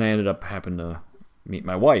 And I ended up having to meet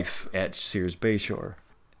my wife at Sears Bayshore.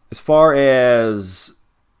 As far as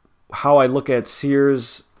how I look at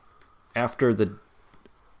Sears to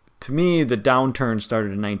me, the downturn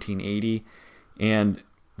started in 1980, and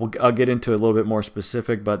I'll get into it a little bit more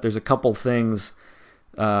specific, but there's a couple things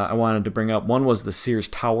I wanted to bring up. One was the Sears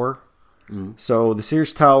Tower. Mm. So the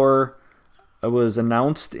Sears Tower was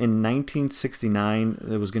announced in 1969.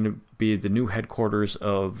 It was going to be the new headquarters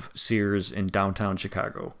of Sears in downtown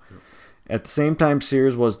Chicago. Yep. At the same time,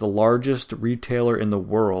 Sears was the largest retailer in the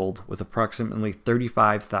world with approximately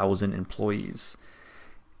 35,000 employees.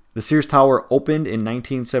 The Sears Tower opened in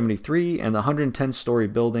 1973, and the 110-story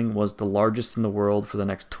building was the largest in the world for the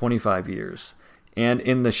next 25 years. And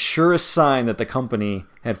in the surest sign that the company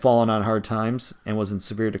had fallen on hard times and was in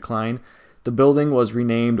severe decline, the building was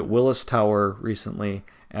renamed Willis Tower recently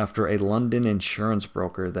after a London insurance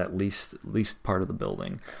broker that leased part of the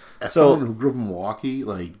building. As someone who grew up in Milwaukee,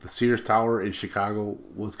 like the Sears Tower in Chicago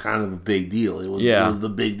was kind of a big deal. It was the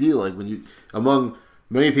big deal. Like when you, among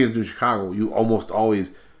many things in Chicago, you almost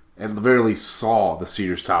always, at the very least, saw the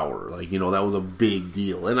Sears Tower. Like, that was a big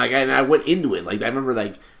deal. And I went into it. Like I remember,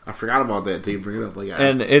 I forgot about that until you bring it up.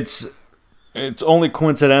 And it's only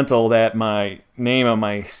coincidental that my name on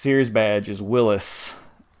my Sears badge is Willis.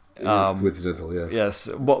 It is coincidental, yes. Yes,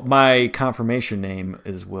 but my confirmation name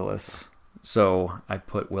is Willis, so I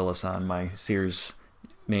put Willis on my Sears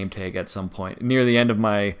name tag at some point near the end of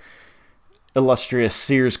my illustrious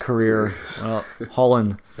Sears career,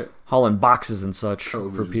 hauling boxes and such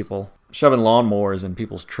for people, shoving lawnmowers in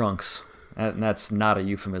people's trunks, and that's not a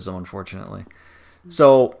euphemism, unfortunately.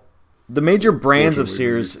 So the major brands of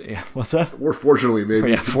Sears, what's that? Or fortunately,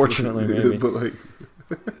 maybe. Yeah, fortunately, maybe. But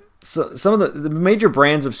So some of the major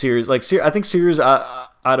brands of Sears, like I think Sears, out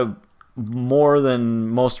of more than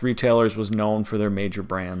most retailers, was known for their major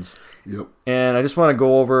brands. Yep. And I just want to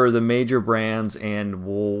go over the major brands and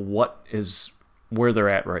where they're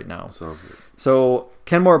at right now. Sounds good. So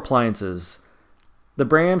Kenmore Appliances. The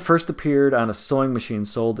brand first appeared on a sewing machine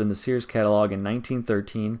sold in the Sears catalog in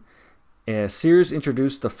 1913. Sears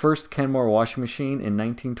introduced the first Kenmore washing machine in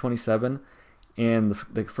 1927 and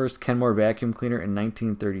the first Kenmore vacuum cleaner in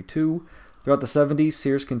 1932. Throughout the 70s,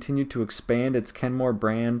 Sears continued to expand its Kenmore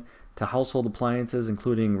brand to household appliances,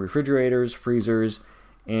 including refrigerators, freezers,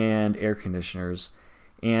 and air conditioners.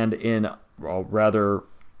 And in a rather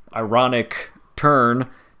ironic turn,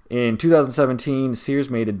 in 2017, Sears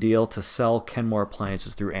made a deal to sell Kenmore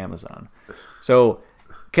appliances through Amazon. So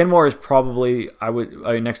Kenmore is probably,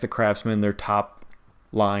 next to Craftsman, their top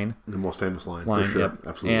line. The most famous line for sure. Yep.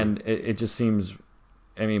 Absolutely. And it just seems,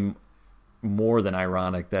 more than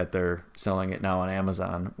ironic that they're selling it now on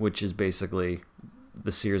Amazon, which is basically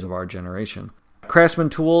the Sears of our generation. Craftsman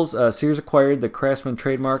Tools. Sears acquired the Craftsman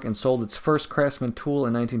trademark and sold its first Craftsman tool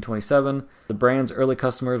in 1927. The brand's early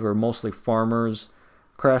customers were mostly farmers.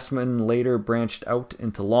 Craftsman later branched out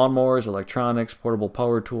into lawnmowers, electronics, portable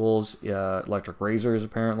power tools, electric razors,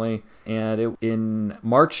 apparently. And in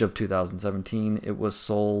March of 2017, it was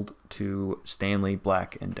sold to Stanley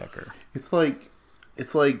Black & Decker. It's like,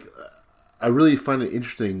 I really find it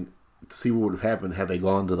interesting to see what would have happened had they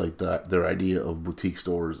gone to like their idea of boutique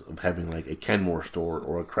stores, of having like a Kenmore store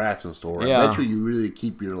or a Craftsman store. Yeah. Eventually, you really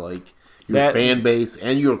keep your fan base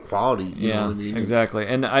and your quality. You know what I mean? Exactly.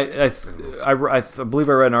 And I believe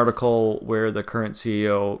I read an article where the current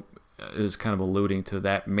CEO is kind of alluding to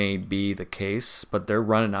that may be the case, but they're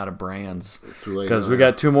running out of brands because we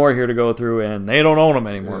got two more here to go through, and they don't own them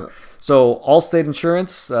anymore. Yeah. So Allstate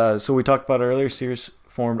Insurance. So we talked about earlier, Sears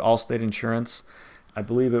formed Allstate Insurance. I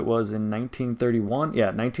believe it was in 1931. Yeah,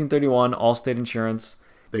 1931, Allstate Insurance.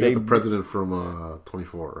 They got the president from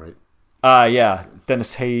 24, right? Yeah,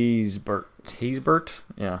 Dennis Haysbert.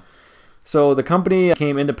 Yeah. So the company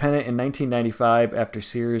became independent in 1995 after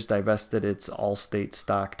Sears divested its Allstate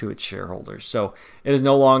stock to its shareholders. So it is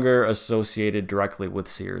no longer associated directly with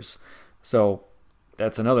Sears. So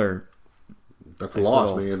that's another. That's a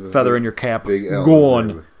loss, man. Feather in your cap. Big L.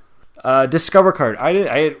 Gone. Discover Card.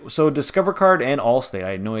 So Discover Card and Allstate.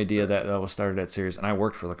 I had no idea that was started at Sears, and I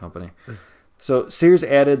worked for the company. So Sears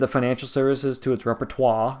added the financial services to its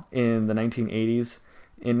repertoire in the 1980s.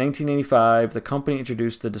 In 1985, the company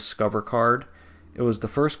introduced the Discover Card. It was the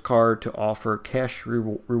first card to offer cash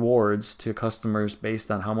rewards to customers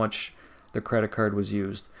based on how much the credit card was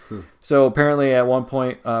used. So apparently at one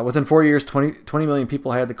point, within 4 years, 20 million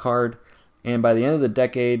people had the card. And by the end of the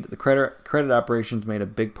decade, the credit operations made a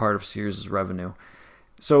big part of Sears' revenue.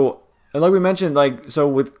 So, and like we mentioned,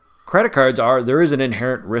 with credit cards, there is an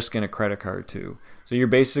inherent risk in a credit card too. So you're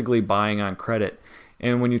basically buying on credit.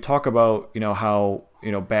 And when you talk about, how,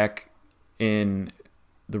 back in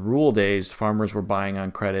the rural days, farmers were buying on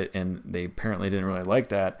credit and they apparently didn't really like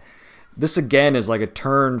that. This again is like a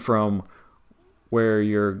turn from where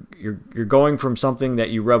you're going from something that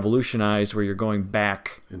you revolutionized, where you're going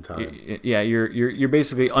back in time. Yeah, you're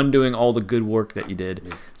basically undoing all the good work that you did.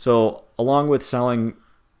 Yeah. So along with selling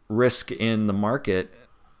risk in the market,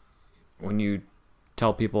 when you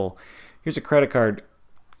tell people, here's a credit card,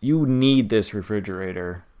 you need this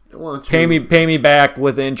refrigerator. Pay me back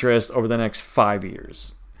with interest over the next 5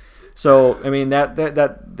 years. So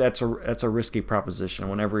that's a risky proposition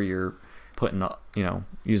whenever you're putting up,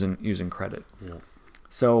 using credit. Yeah.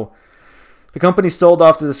 So the company sold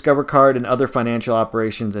off the Discover Card and other financial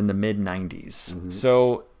operations in the mid-90s. Mm-hmm.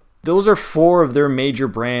 So those are four of their major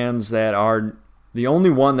brands that are the only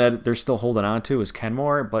one that they're still holding on to is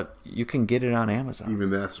Kenmore, but you can get it on Amazon. Even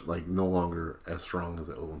that's no longer as strong as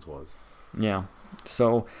it once was. Yeah.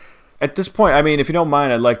 So at this point, if you don't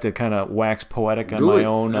mind, I'd like to kind of wax poetic on my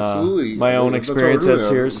own experience at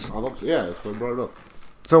Sears. That's what I brought it up.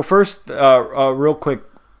 So first, real quick,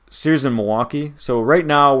 Sears in Milwaukee. So right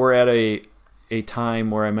now we're at a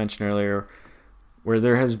time where I mentioned earlier where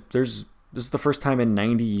this is the first time in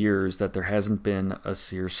 90 years that there hasn't been a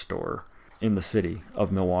Sears store in the city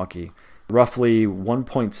of Milwaukee. Roughly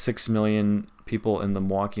 1.6 million people in the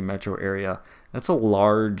Milwaukee metro area. That's a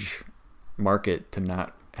large market to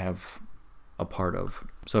not have a part of.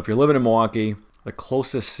 So if you're living in Milwaukee, the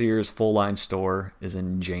closest Sears full-line store is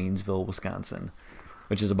in Janesville, Wisconsin,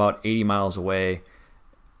 which is about 80 miles away.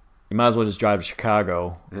 You might as well just drive to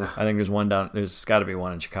Chicago. Yeah. I think there's got to be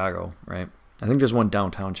one in Chicago, right? I think there's one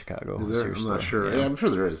downtown Chicago. Is there? I'm not sure. Yeah, I'm sure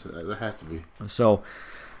there is. There has to be. So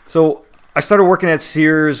I started working at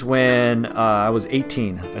Sears when I was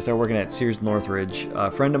 18. I started working at Sears Northridge. A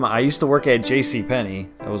friend of mine, I used to work at JCPenney.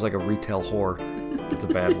 That was like a retail whore. It's a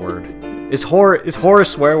bad word. Is whore a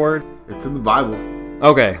swear word? It's in the Bible.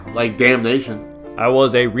 Okay. Like damnation. I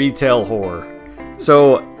was a retail whore.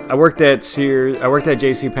 So I worked at Sears. I worked at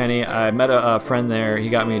JCPenney. I met a friend there. He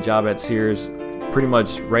got me a job at Sears pretty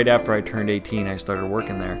much right after I turned 18. I started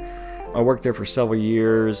working there. I worked there for several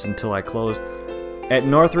years until I closed. At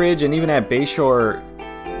Northridge and even at Bayshore,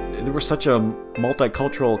 there was such a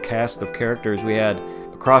multicultural cast of characters. We had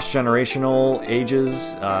cross-generational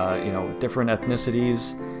ages, different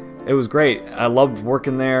ethnicities. It was great. I loved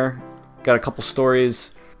working there. Got a couple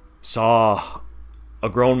stories. Saw a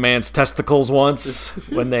grown man's testicles once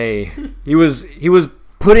when he was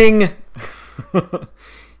putting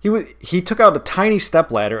he took out a tiny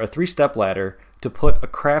stepladder, a 3-step ladder, to put a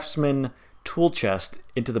Craftsman tool chest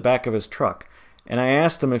into the back of his truck. And I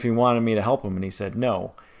asked him if he wanted me to help him, and he said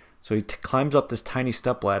no. So he climbs up this tiny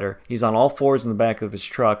stepladder. He's on all fours in the back of his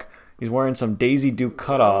truck. He's wearing some Daisy Duke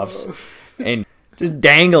cutoffs and just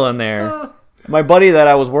dangling there. My buddy that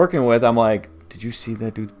I was working with, I'm like, did you see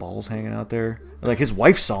that dude's balls hanging out there? Like, his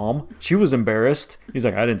wife saw him. She was embarrassed. He's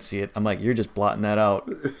like, I didn't see it. I'm like, you're just blotting that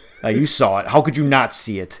out. Like, you saw it. How could you not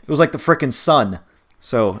see it? It was like the frickin' sun.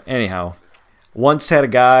 So, anyhow, once had a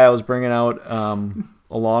guy I was bringing out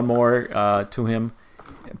a lawnmower to him,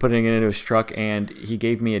 putting it into his truck, and he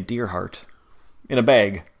gave me a deer heart in a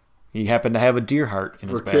bag. He happened to have a deer heart in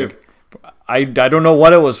his bag. I don't know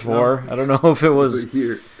what it was for. No. I don't know if it was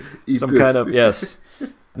some kind of, yes.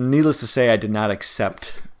 Needless to say, I did not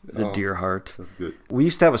accept the deer heart. That's good. We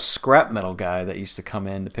used to have a scrap metal guy that used to come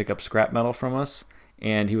in to pick up scrap metal from us,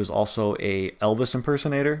 and he was also a Elvis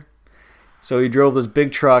impersonator. So he drove this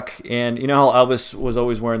big truck, and you know how Elvis was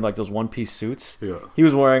always wearing like those one-piece suits? Yeah. He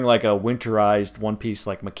was wearing like a winterized one-piece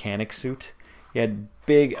like mechanic suit. He had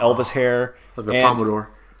big Elvis hair. Like a Pompadour.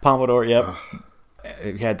 Pompadour, yep.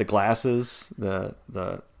 He had the glasses, the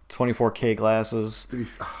 24K glasses.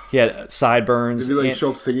 He had sideburns. Did he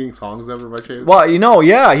show up singing songs ever by chance? Well,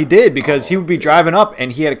 yeah, he did, because he would be driving up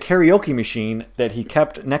and he had a karaoke machine that he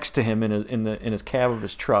kept next to him in his cab of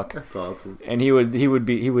his truck. That's awesome. And he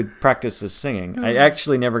would practice his singing. I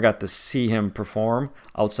actually never got to see him perform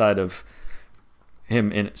outside of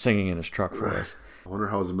him singing in his truck for us. I wonder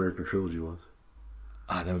how his American Trilogy was.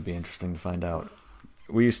 That would be interesting to find out.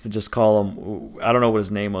 We used to just call him, I don't know what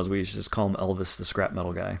his name was, we used to just call him Elvis, the scrap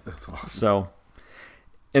metal guy. That's awesome. So,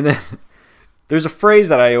 and then there's a phrase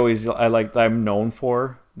that I'm known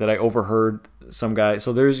for, that I overheard some guy.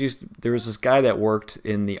 So there was this guy that worked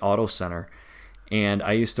in the auto center, and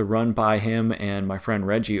I used to run by him and my friend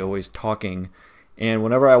Reggie always talking, and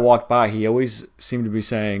whenever I walked by, he always seemed to be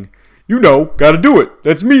saying, gotta do it.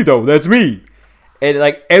 That's me though. That's me. And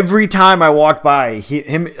like every time I walked by,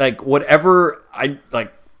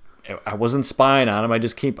 I wasn't spying on him.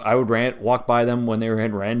 I would walk by them when they were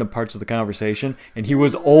in random parts of the conversation, and he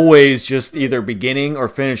was always just either beginning or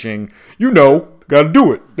finishing. Gotta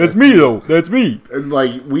do it. That's me though. That's me. And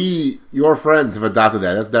like your friends have adopted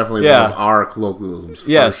that. That's definitely one of our colloquialisms.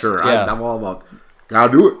 Yes, for sure. Yeah. I'm all about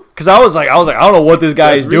gotta do it. Because I was like, I don't know what this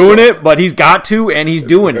guy is doing it, but he's got to, and he's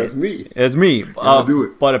doing it. That's me. It's me. Gotta do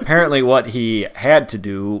it. But apparently, what he had to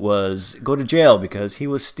do was go to jail because he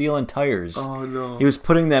was stealing tires. Oh no! He was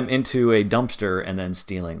putting them into a dumpster and then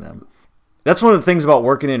stealing them. That's one of the things about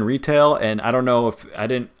working in retail, and I don't know if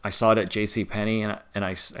I saw it at JCPenney, and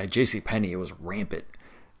at JCPenney it was rampant.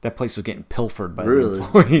 That place was getting pilfered by the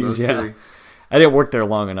employees. Okay. Yeah, I didn't work there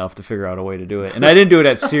long enough to figure out a way to do it, and I didn't do it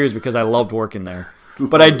at Sears because I loved working there.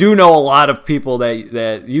 But I do know a lot of people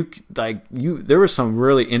that there were some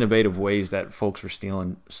really innovative ways that folks were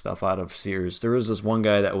stealing stuff out of Sears. There was this one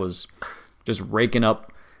guy that was just raking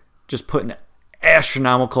up, just putting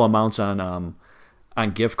astronomical amounts on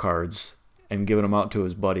gift cards and giving them out to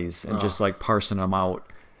his buddies and just like parsing them out.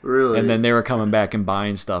 Really? And then they were coming back and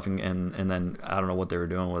buying stuff and then I don't know what they were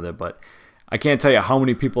doing with it, but I can't tell you how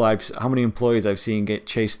many employees I've seen get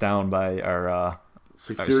chased down by our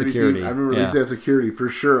security. I remember they used to have security for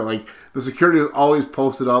sure. Like the security was always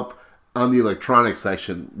posted up on the electronics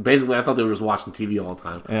section. Basically, I thought they were just watching TV all the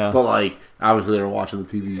time. Yeah. But like obviously they were watching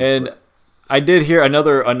the TV. And I did hear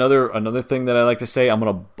another thing that I like to say.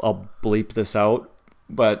 I'll bleep this out.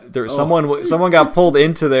 But someone got pulled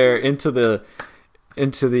into the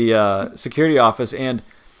security office, and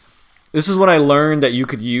this is when I learned that you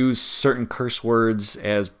could use certain curse words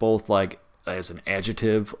as both like as an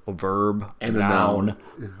adjective, a verb, and a a noun.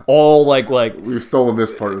 All like we've stolen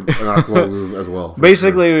this part in our clothes as well.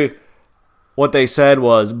 Basically, what they said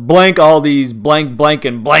was blank all these blank, blank,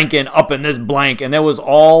 and blanking up in this blank. And that was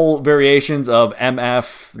all variations of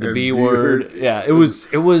MF, the And B B word. word. Yeah, it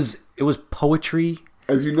was poetry.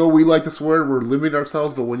 As you know, we like to swear. We're limiting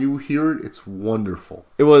ourselves, but when you hear it, it's wonderful.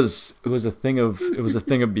 It was a thing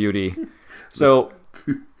of beauty. So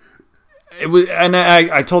it was, and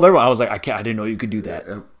I told everyone, I was like, I didn't know you could do that.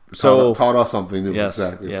 So taught us something new. yes,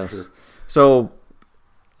 Exactly. yes. Sure. So,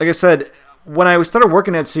 like I said, when I started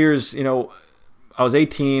working at Sears, I was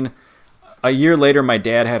 18. A year later, my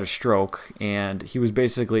dad had a stroke, and he was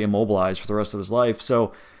basically immobilized for the rest of his life.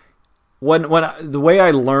 So, the way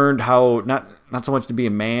I learned how not so much to be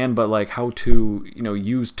a man, but like how to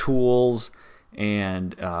use tools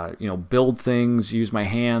and build things, use my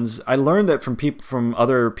hands. I learned that from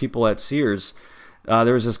other people at Sears.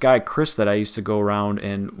 There was this guy Chris that I used to go around,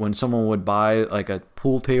 and when someone would buy like a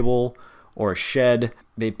pool table or a shed,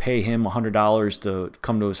 they'd pay him $100 to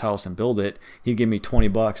come to his house and build it. He'd give me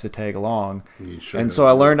 $20 to tag along, and so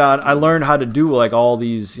I learned how to do like all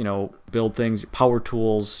these build things, power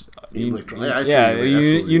tools.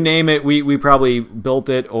 You name it, we probably built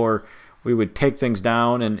it, or we would take things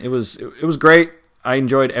down, and it was great. I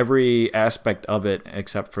enjoyed every aspect of it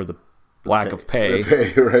except for the lack of pay.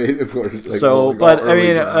 The pay, right? Of course. Like, So, but I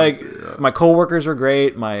mean, jobs, my coworkers were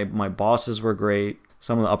great. My bosses were great.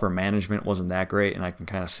 Some of the upper management wasn't that great, and I can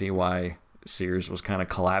kind of see why Sears was kind of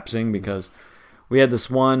collapsing, because we had this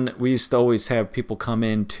one. We used to always have people come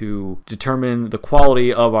in to determine the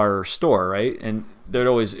quality of our store, right? And there'd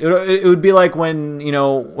always it would be like when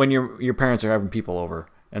your parents are having people over,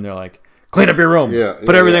 and they're like, clean up your room,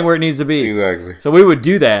 put everything where it needs to be. Exactly. So we would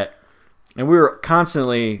do that, and we were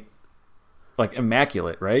constantly like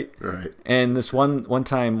immaculate, right? Right. And this one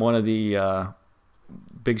time, one of the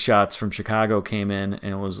big shots from Chicago came in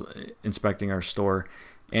and was inspecting our store,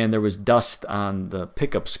 and there was dust on the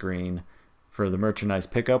pickup screen for the merchandise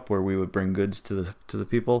pickup, where we would bring goods to the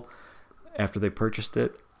people after they purchased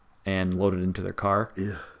it and load it into their car.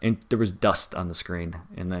 Yeah. And there was dust on the screen,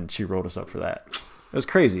 and then she wrote us up for that. It was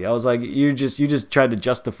crazy. I was like, you just tried to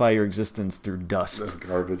justify your existence through dust. That's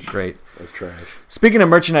garbage. Great. That's trash. Speaking of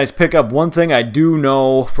merchandise pickup, one thing I do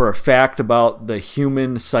know for a fact about the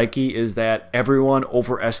human psyche is that everyone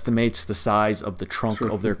overestimates the size of the trunk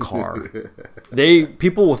of their car.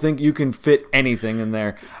 People will think you can fit anything in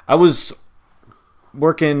there. I was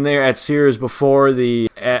working there at Sears before the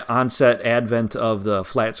onset advent of the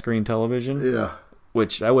flat screen television. Yeah.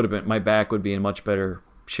 Which my back would be in much better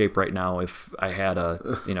shape right now if I had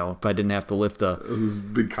if I didn't have to lift Those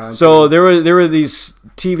big consoles. So there were these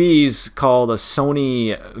TVs called a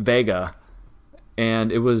Sony Vega, and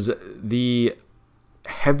it was the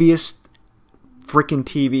heaviest freaking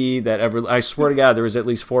TV that ever. I swear to God, there was at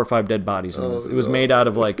least 4 or 5 dead bodies in this. It was made out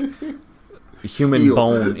of like human Steel.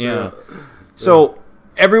 bone. Yeah. So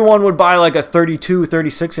everyone would buy like a 32,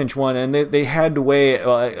 36-inch one, and they had to weigh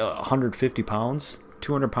 150 pounds,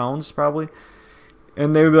 200 pounds probably.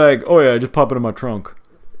 And they would be like, oh yeah, just pop it in my trunk.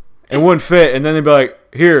 It wouldn't fit. And then they'd be like,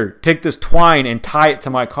 here, take this twine and tie it to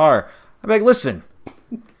my car. I'd be like, listen,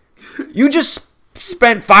 you just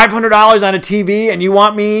spent $500 on a TV, and you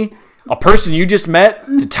want me, a person you just met,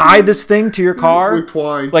 to tie this thing to your car? With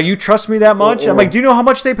twine. Like, you trust me that much? I'm like, do you know how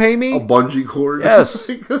much they pay me? A bungee cord. Yes.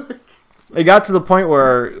 It got to the point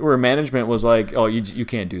where management was like, oh, you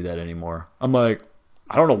can't do that anymore. I'm like,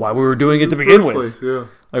 I don't know why we were doing it to begin with. Place, yeah.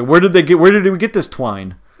 Like, where did we get this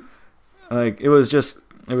twine? Like, it was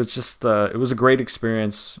a great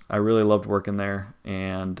experience. I really loved working there,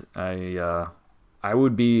 and I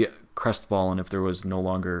would be crestfallen if there was no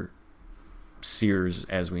longer Sears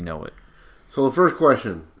as we know it. So the first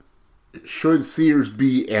question, should Sears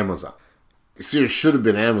be Amazon? Sears should have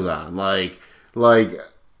been Amazon. Like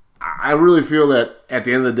I really feel that at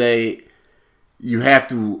the end of the day, you have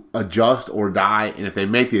to adjust or die, and if they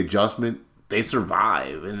make the adjustment, they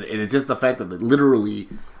survive. And it's just the fact that literally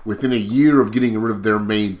within a year of getting rid of their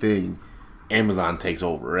main thing, Amazon takes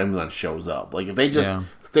over. Amazon shows up. Like, if they just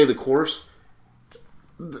stay the course,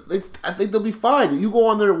 I think they'll be fine. You go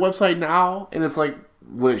on their website now, and it's like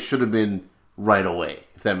what it should have been right away,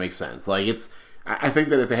 if that makes sense. Like, I think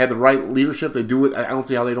that if they had the right leadership, they do it. I don't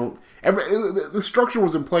see how they don't. The structure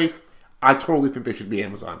was in place. I totally think they should be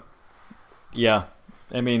Amazon. Yeah.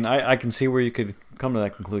 I mean, I can see where you could come to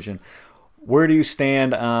that conclusion. Where do you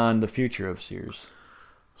stand on the future of Sears?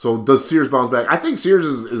 So does Sears bounce back? I think Sears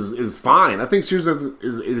is fine. I think Sears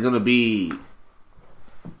is going to be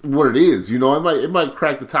what it is. You know, it might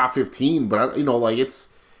crack the top 15, but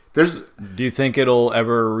Do you think it'll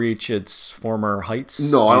ever reach its former heights?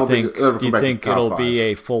 No, I don't think it'll ever come back to the top 5. Do you think it'll be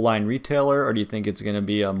a full line retailer, or do you think it's going to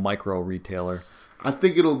be a micro retailer? I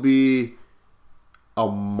think it'll be a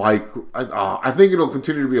micro. I think it'll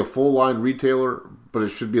continue to be a full line retailer, but it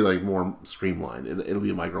should be like more streamlined. It'll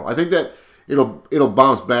be a micro. I think that it'll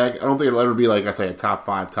bounce back. I don't think it'll ever be like I say a top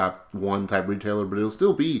 5, top 1 type retailer, but it'll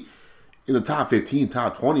still be in the top 15,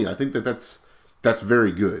 top 20. I think that's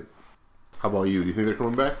very good. How about you? Do you think they're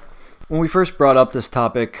coming back? When we first brought up this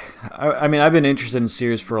topic, I mean, I've been interested in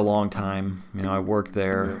Sears for a long time. You know, I worked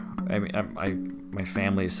there. I mean, my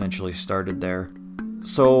family essentially started there.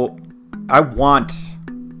 So I want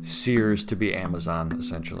Sears to be Amazon,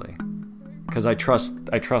 essentially, because I trust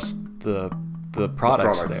the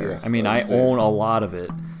products there. Yes, I mean, I own a lot of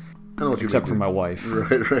it, except for my wife.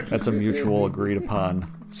 Right. That's a mutual agreed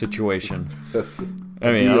upon situation. That's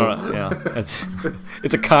I mean,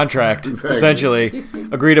 it's a contract, Exactly. essentially,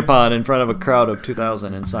 agreed upon in front of a crowd of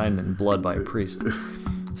 2,000 and signed in blood by a priest.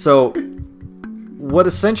 So, what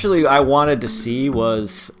essentially I wanted to see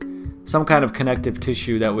was some kind of connective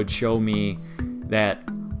tissue that would show me that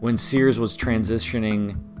when Sears was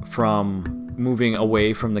transitioning from moving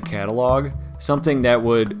away from the catalog, something that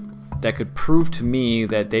could prove to me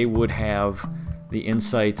that they would have the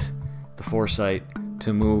insight, the foresight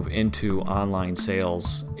to move into online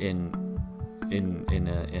sales in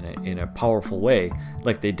a powerful way,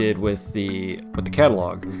 like they did with the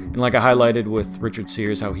catalog, and like I highlighted with Richard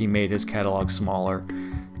Sears, how he made his catalog smaller,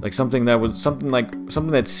 like something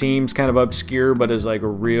that seems kind of obscure, but is like a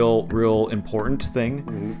real important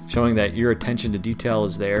thing, showing that your attention to detail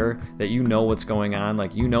is there, that you know what's going on,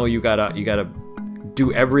 like you gotta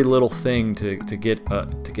do every little thing to get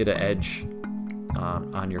an edge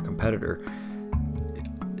on your competitor.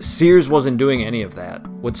 Sears wasn't doing any of that.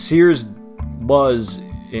 What Sears was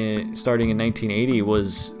starting in 1980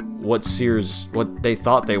 was what they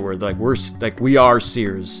thought they were. Like we are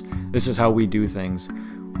Sears. This is how we do things.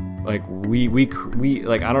 Like we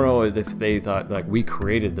like, I don't know if they thought like we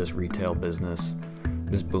created this retail business,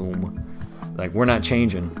 this boom. Like we're not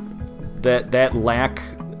changing. That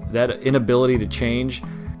inability to change,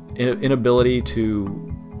 inability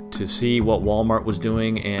to see what Walmart was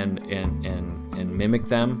doing and mimic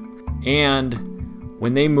them. And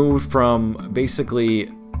when they moved from basically,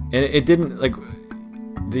 and it didn't, like,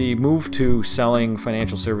 the move to selling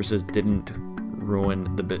financial services didn't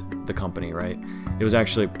ruin the company, right? It was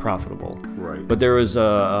actually profitable. Right. But there was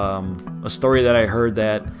a story that I heard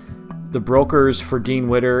that the brokers for Dean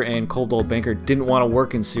Witter and Coldwell Banker didn't want to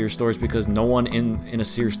work in Sears stores because no one in a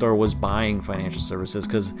Sears store was buying financial services,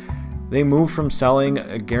 because they moved from selling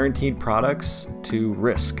guaranteed products to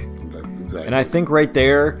risk. Exactly. And I think right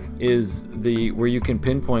there is where you can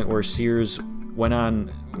pinpoint where Sears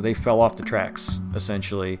they fell off the tracks,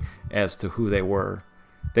 essentially, as to who they were.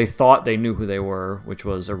 They thought they knew who they were, which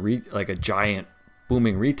was a giant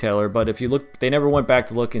booming retailer, but if you look, they never went back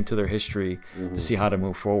to look into their history to see how to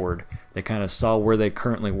move forward. They kind of saw where they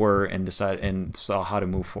currently were and saw how to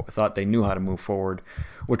move forward, thought they knew how to move forward,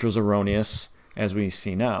 which was erroneous, as we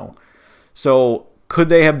see now. So could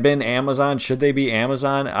they have been Amazon? Should they be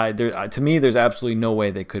Amazon? To me, there's absolutely no way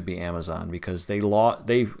they could be Amazon, because they were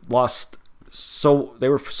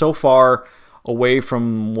so far away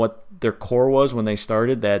from what their core was when they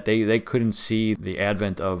started that they couldn't see the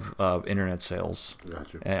advent of internet sales.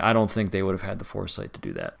 Gotcha. And I don't think they would have had the foresight to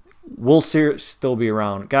do that. Will Sears still be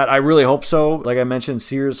around? God, I really hope so. Like I mentioned,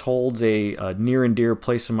 Sears holds a near and dear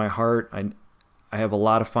place in my heart. I have a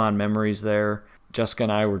lot of fond memories there. Jessica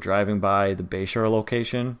and I were driving by the Bayshore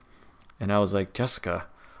location, and I was like, Jessica,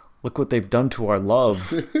 look what they've done to our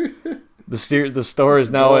love. The store is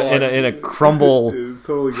now in a crumble,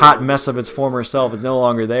 totally hot mess of its former self. It's no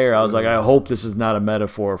longer there. I was like, I hope this is not a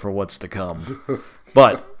metaphor for what's to come.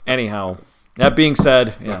 But anyhow, that being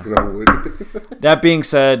said,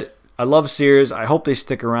 I love Sears. I hope they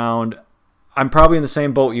stick around. I'm probably in the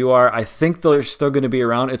same boat you are. I think they're still going to be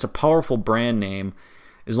around. It's a powerful brand name.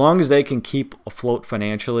 As long as they can keep afloat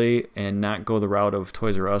financially and not go the route of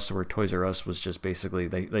Toys R Us, where Toys R Us was just basically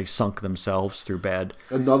they sunk themselves through bad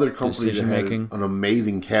another company that had an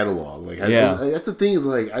amazing catalog. Like, that's the thing, is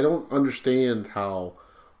like, I don't understand how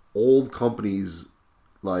old companies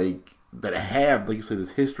like that have, like you said,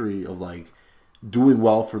 this history of like doing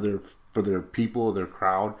well for their people, their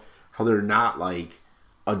crowd, how they're not like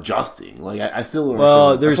adjusting. Like, I still don't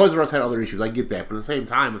understand. Toys R Us had other issues. I get that, but at the same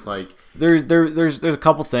time, it's like there's a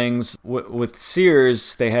couple things with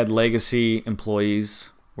Sears. They had legacy employees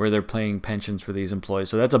where they're paying pensions for these employees,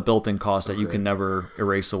 so that's a built-in cost that you can never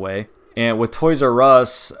erase away. And with Toys R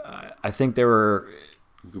Us, I think they were,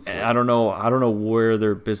 I don't know where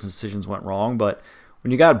their business decisions went wrong, but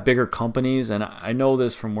when you got bigger companies, and I know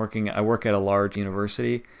this from I work at a large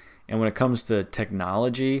university, and when it comes to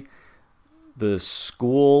technology, the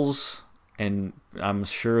schools and I'm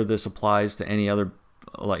sure this applies to any other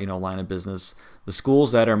line of business. The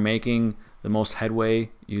schools that are making the most headway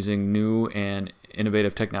using new and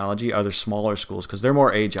innovative technology are the smaller schools because they're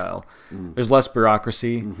more agile. There's less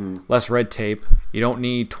bureaucracy, less red tape. You don't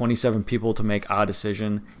need 27 people to make a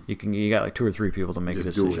decision. You got like 2 or 3 people to make a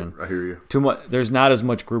decision. I hear you. Too much. There's not as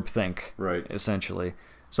much groupthink, right? Essentially.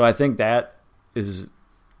 So I think it's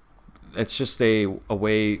just a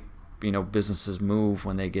way businesses move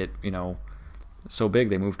when they get so big.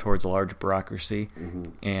 They move towards a large bureaucracy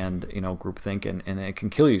and groupthink, and it can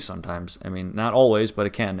kill you sometimes. I mean, not always, but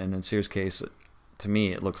it can. And in Sears' case, to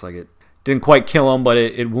me, it looks like it didn't quite kill him, but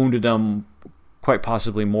it wounded him quite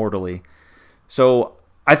possibly mortally. So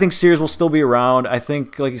I think Sears will still be around. I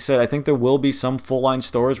think, like you said, I think there will be some full line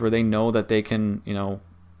stores where they know that they can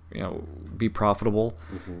be profitable.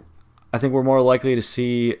 I think we're more likely to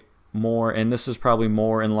see more, and this is probably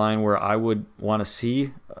more in line where I would want to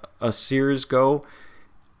see a Sears go,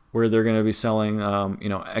 where they're going to be selling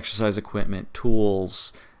exercise equipment,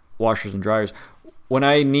 tools, washers and dryers. When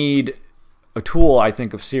I need a tool, I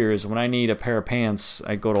think of Sears. When I need a pair of pants,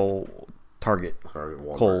 I go to Target,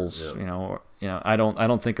 Walmart, Kohl's. Yeah. I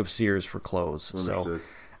don't think of Sears for clothes. Understood. So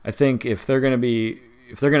I think if they're going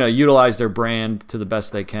to utilize their brand to the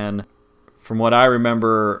best they can, from what I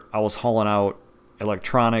remember, I was hauling out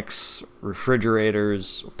electronics,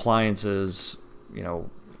 refrigerators, appliances,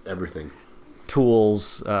 everything,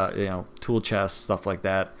 tools, tool chests, stuff like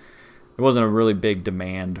that. There wasn't a really big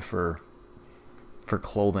demand for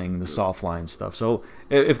clothing, the soft line stuff. So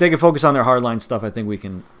if they can focus on their hard line stuff, I think we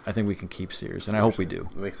can keep Sears, and I hope we do.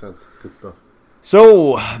 It makes sense. It's good stuff.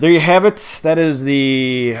 So there you have it. That is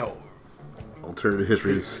the alternative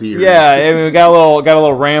history of Sears. Yeah, I mean, we got a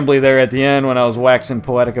little rambly there at the end when I was waxing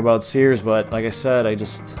poetic about Sears, but like I said,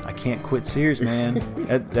 I can't quit Sears, man.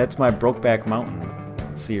 That's my Brokeback Mountain.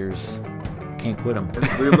 Sears. Can't quit them.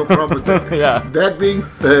 We have no problem with that. Yeah. That being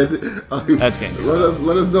said, that's game.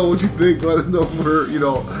 Let us know what you think. Let us know if we're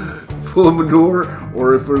full of manure,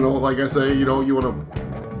 or if we're like I say, you want to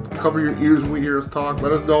cover your ears when we hear us talk.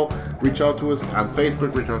 Let us know. Reach out to us on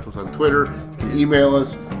Facebook. Reach out to us on Twitter. You can email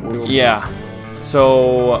us. Yeah.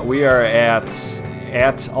 So we are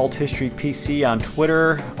at Alt History PC on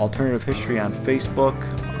Twitter, Alternative History on Facebook,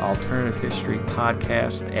 Alternative History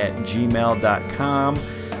Podcast at gmail.com. You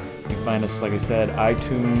can find us, like I said,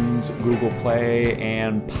 iTunes, Google Play,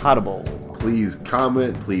 and Potable. Please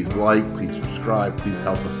comment, please like, please subscribe, please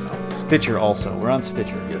help us out. Stitcher also. We're on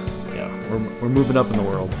Stitcher. Yes. Yeah, we're moving up in the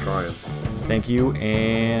world. Trying. Thank you,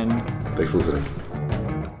 and thanks for listening.